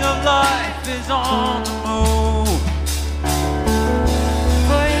King of life is on the move.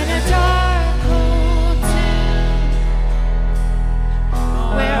 For in a dark cold tomb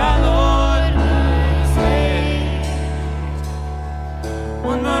where our Lord was laid,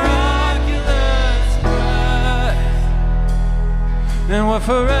 One miraculous breath, and we're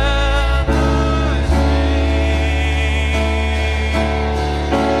forever saved.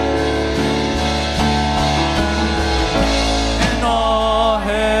 And all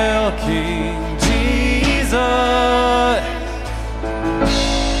hail King Jesus,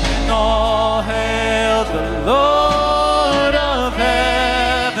 and all hail the Lord of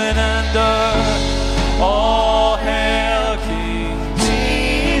heaven and earth. All hail King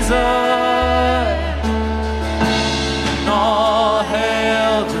Jesus, and all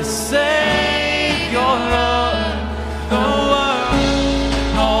hail the Savior of the world.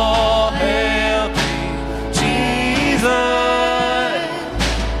 And all hail King Jesus,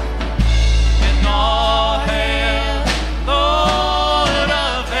 and all hail Lord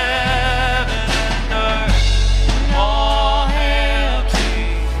of heaven and earth. All hail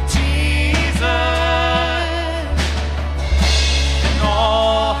King Jesus, and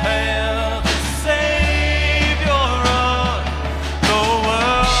all hail the Savior of the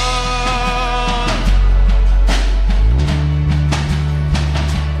world.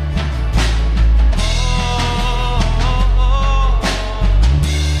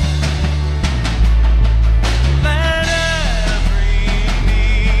 Let every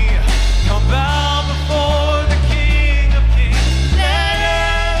knee come bow before the King of Kings. Let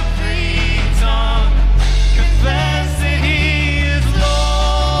every tongue confess that He is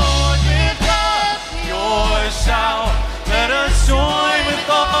Lord. Lift up your shout. Let us join with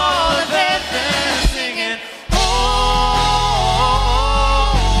all of heaven singing, holy.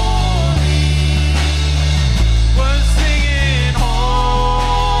 We're singing, holy.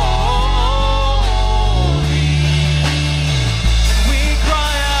 And we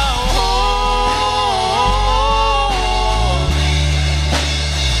cry out, holy.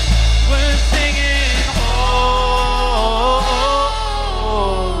 We're singing, holy.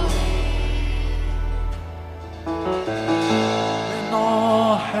 And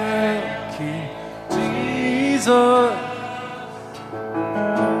all hail King Jesus,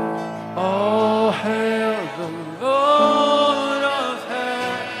 all hail the Lord of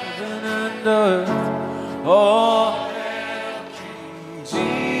heaven and earth. All hail King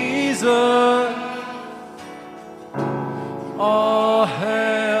Jesus, all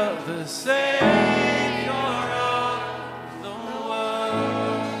hail the Savior of the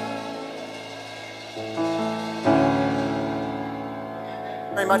world.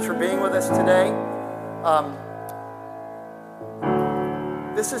 Very much for being with us today.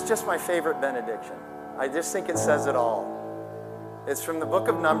 This is just my favorite benediction. I just think it says it all. It's from the book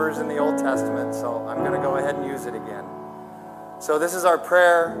of Numbers in the Old Testament, so I'm going to go ahead and use it again. So this is our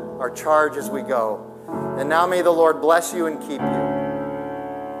prayer, our charge as we go. And now may the Lord bless you and keep you.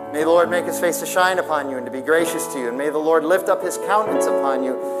 May the Lord make His face to shine upon you and to be gracious to you. And may the Lord lift up His countenance upon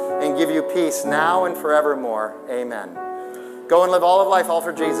you and give you peace now and forevermore. Amen. Go and live all of life, all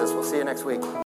for Jesus. We'll see you next week.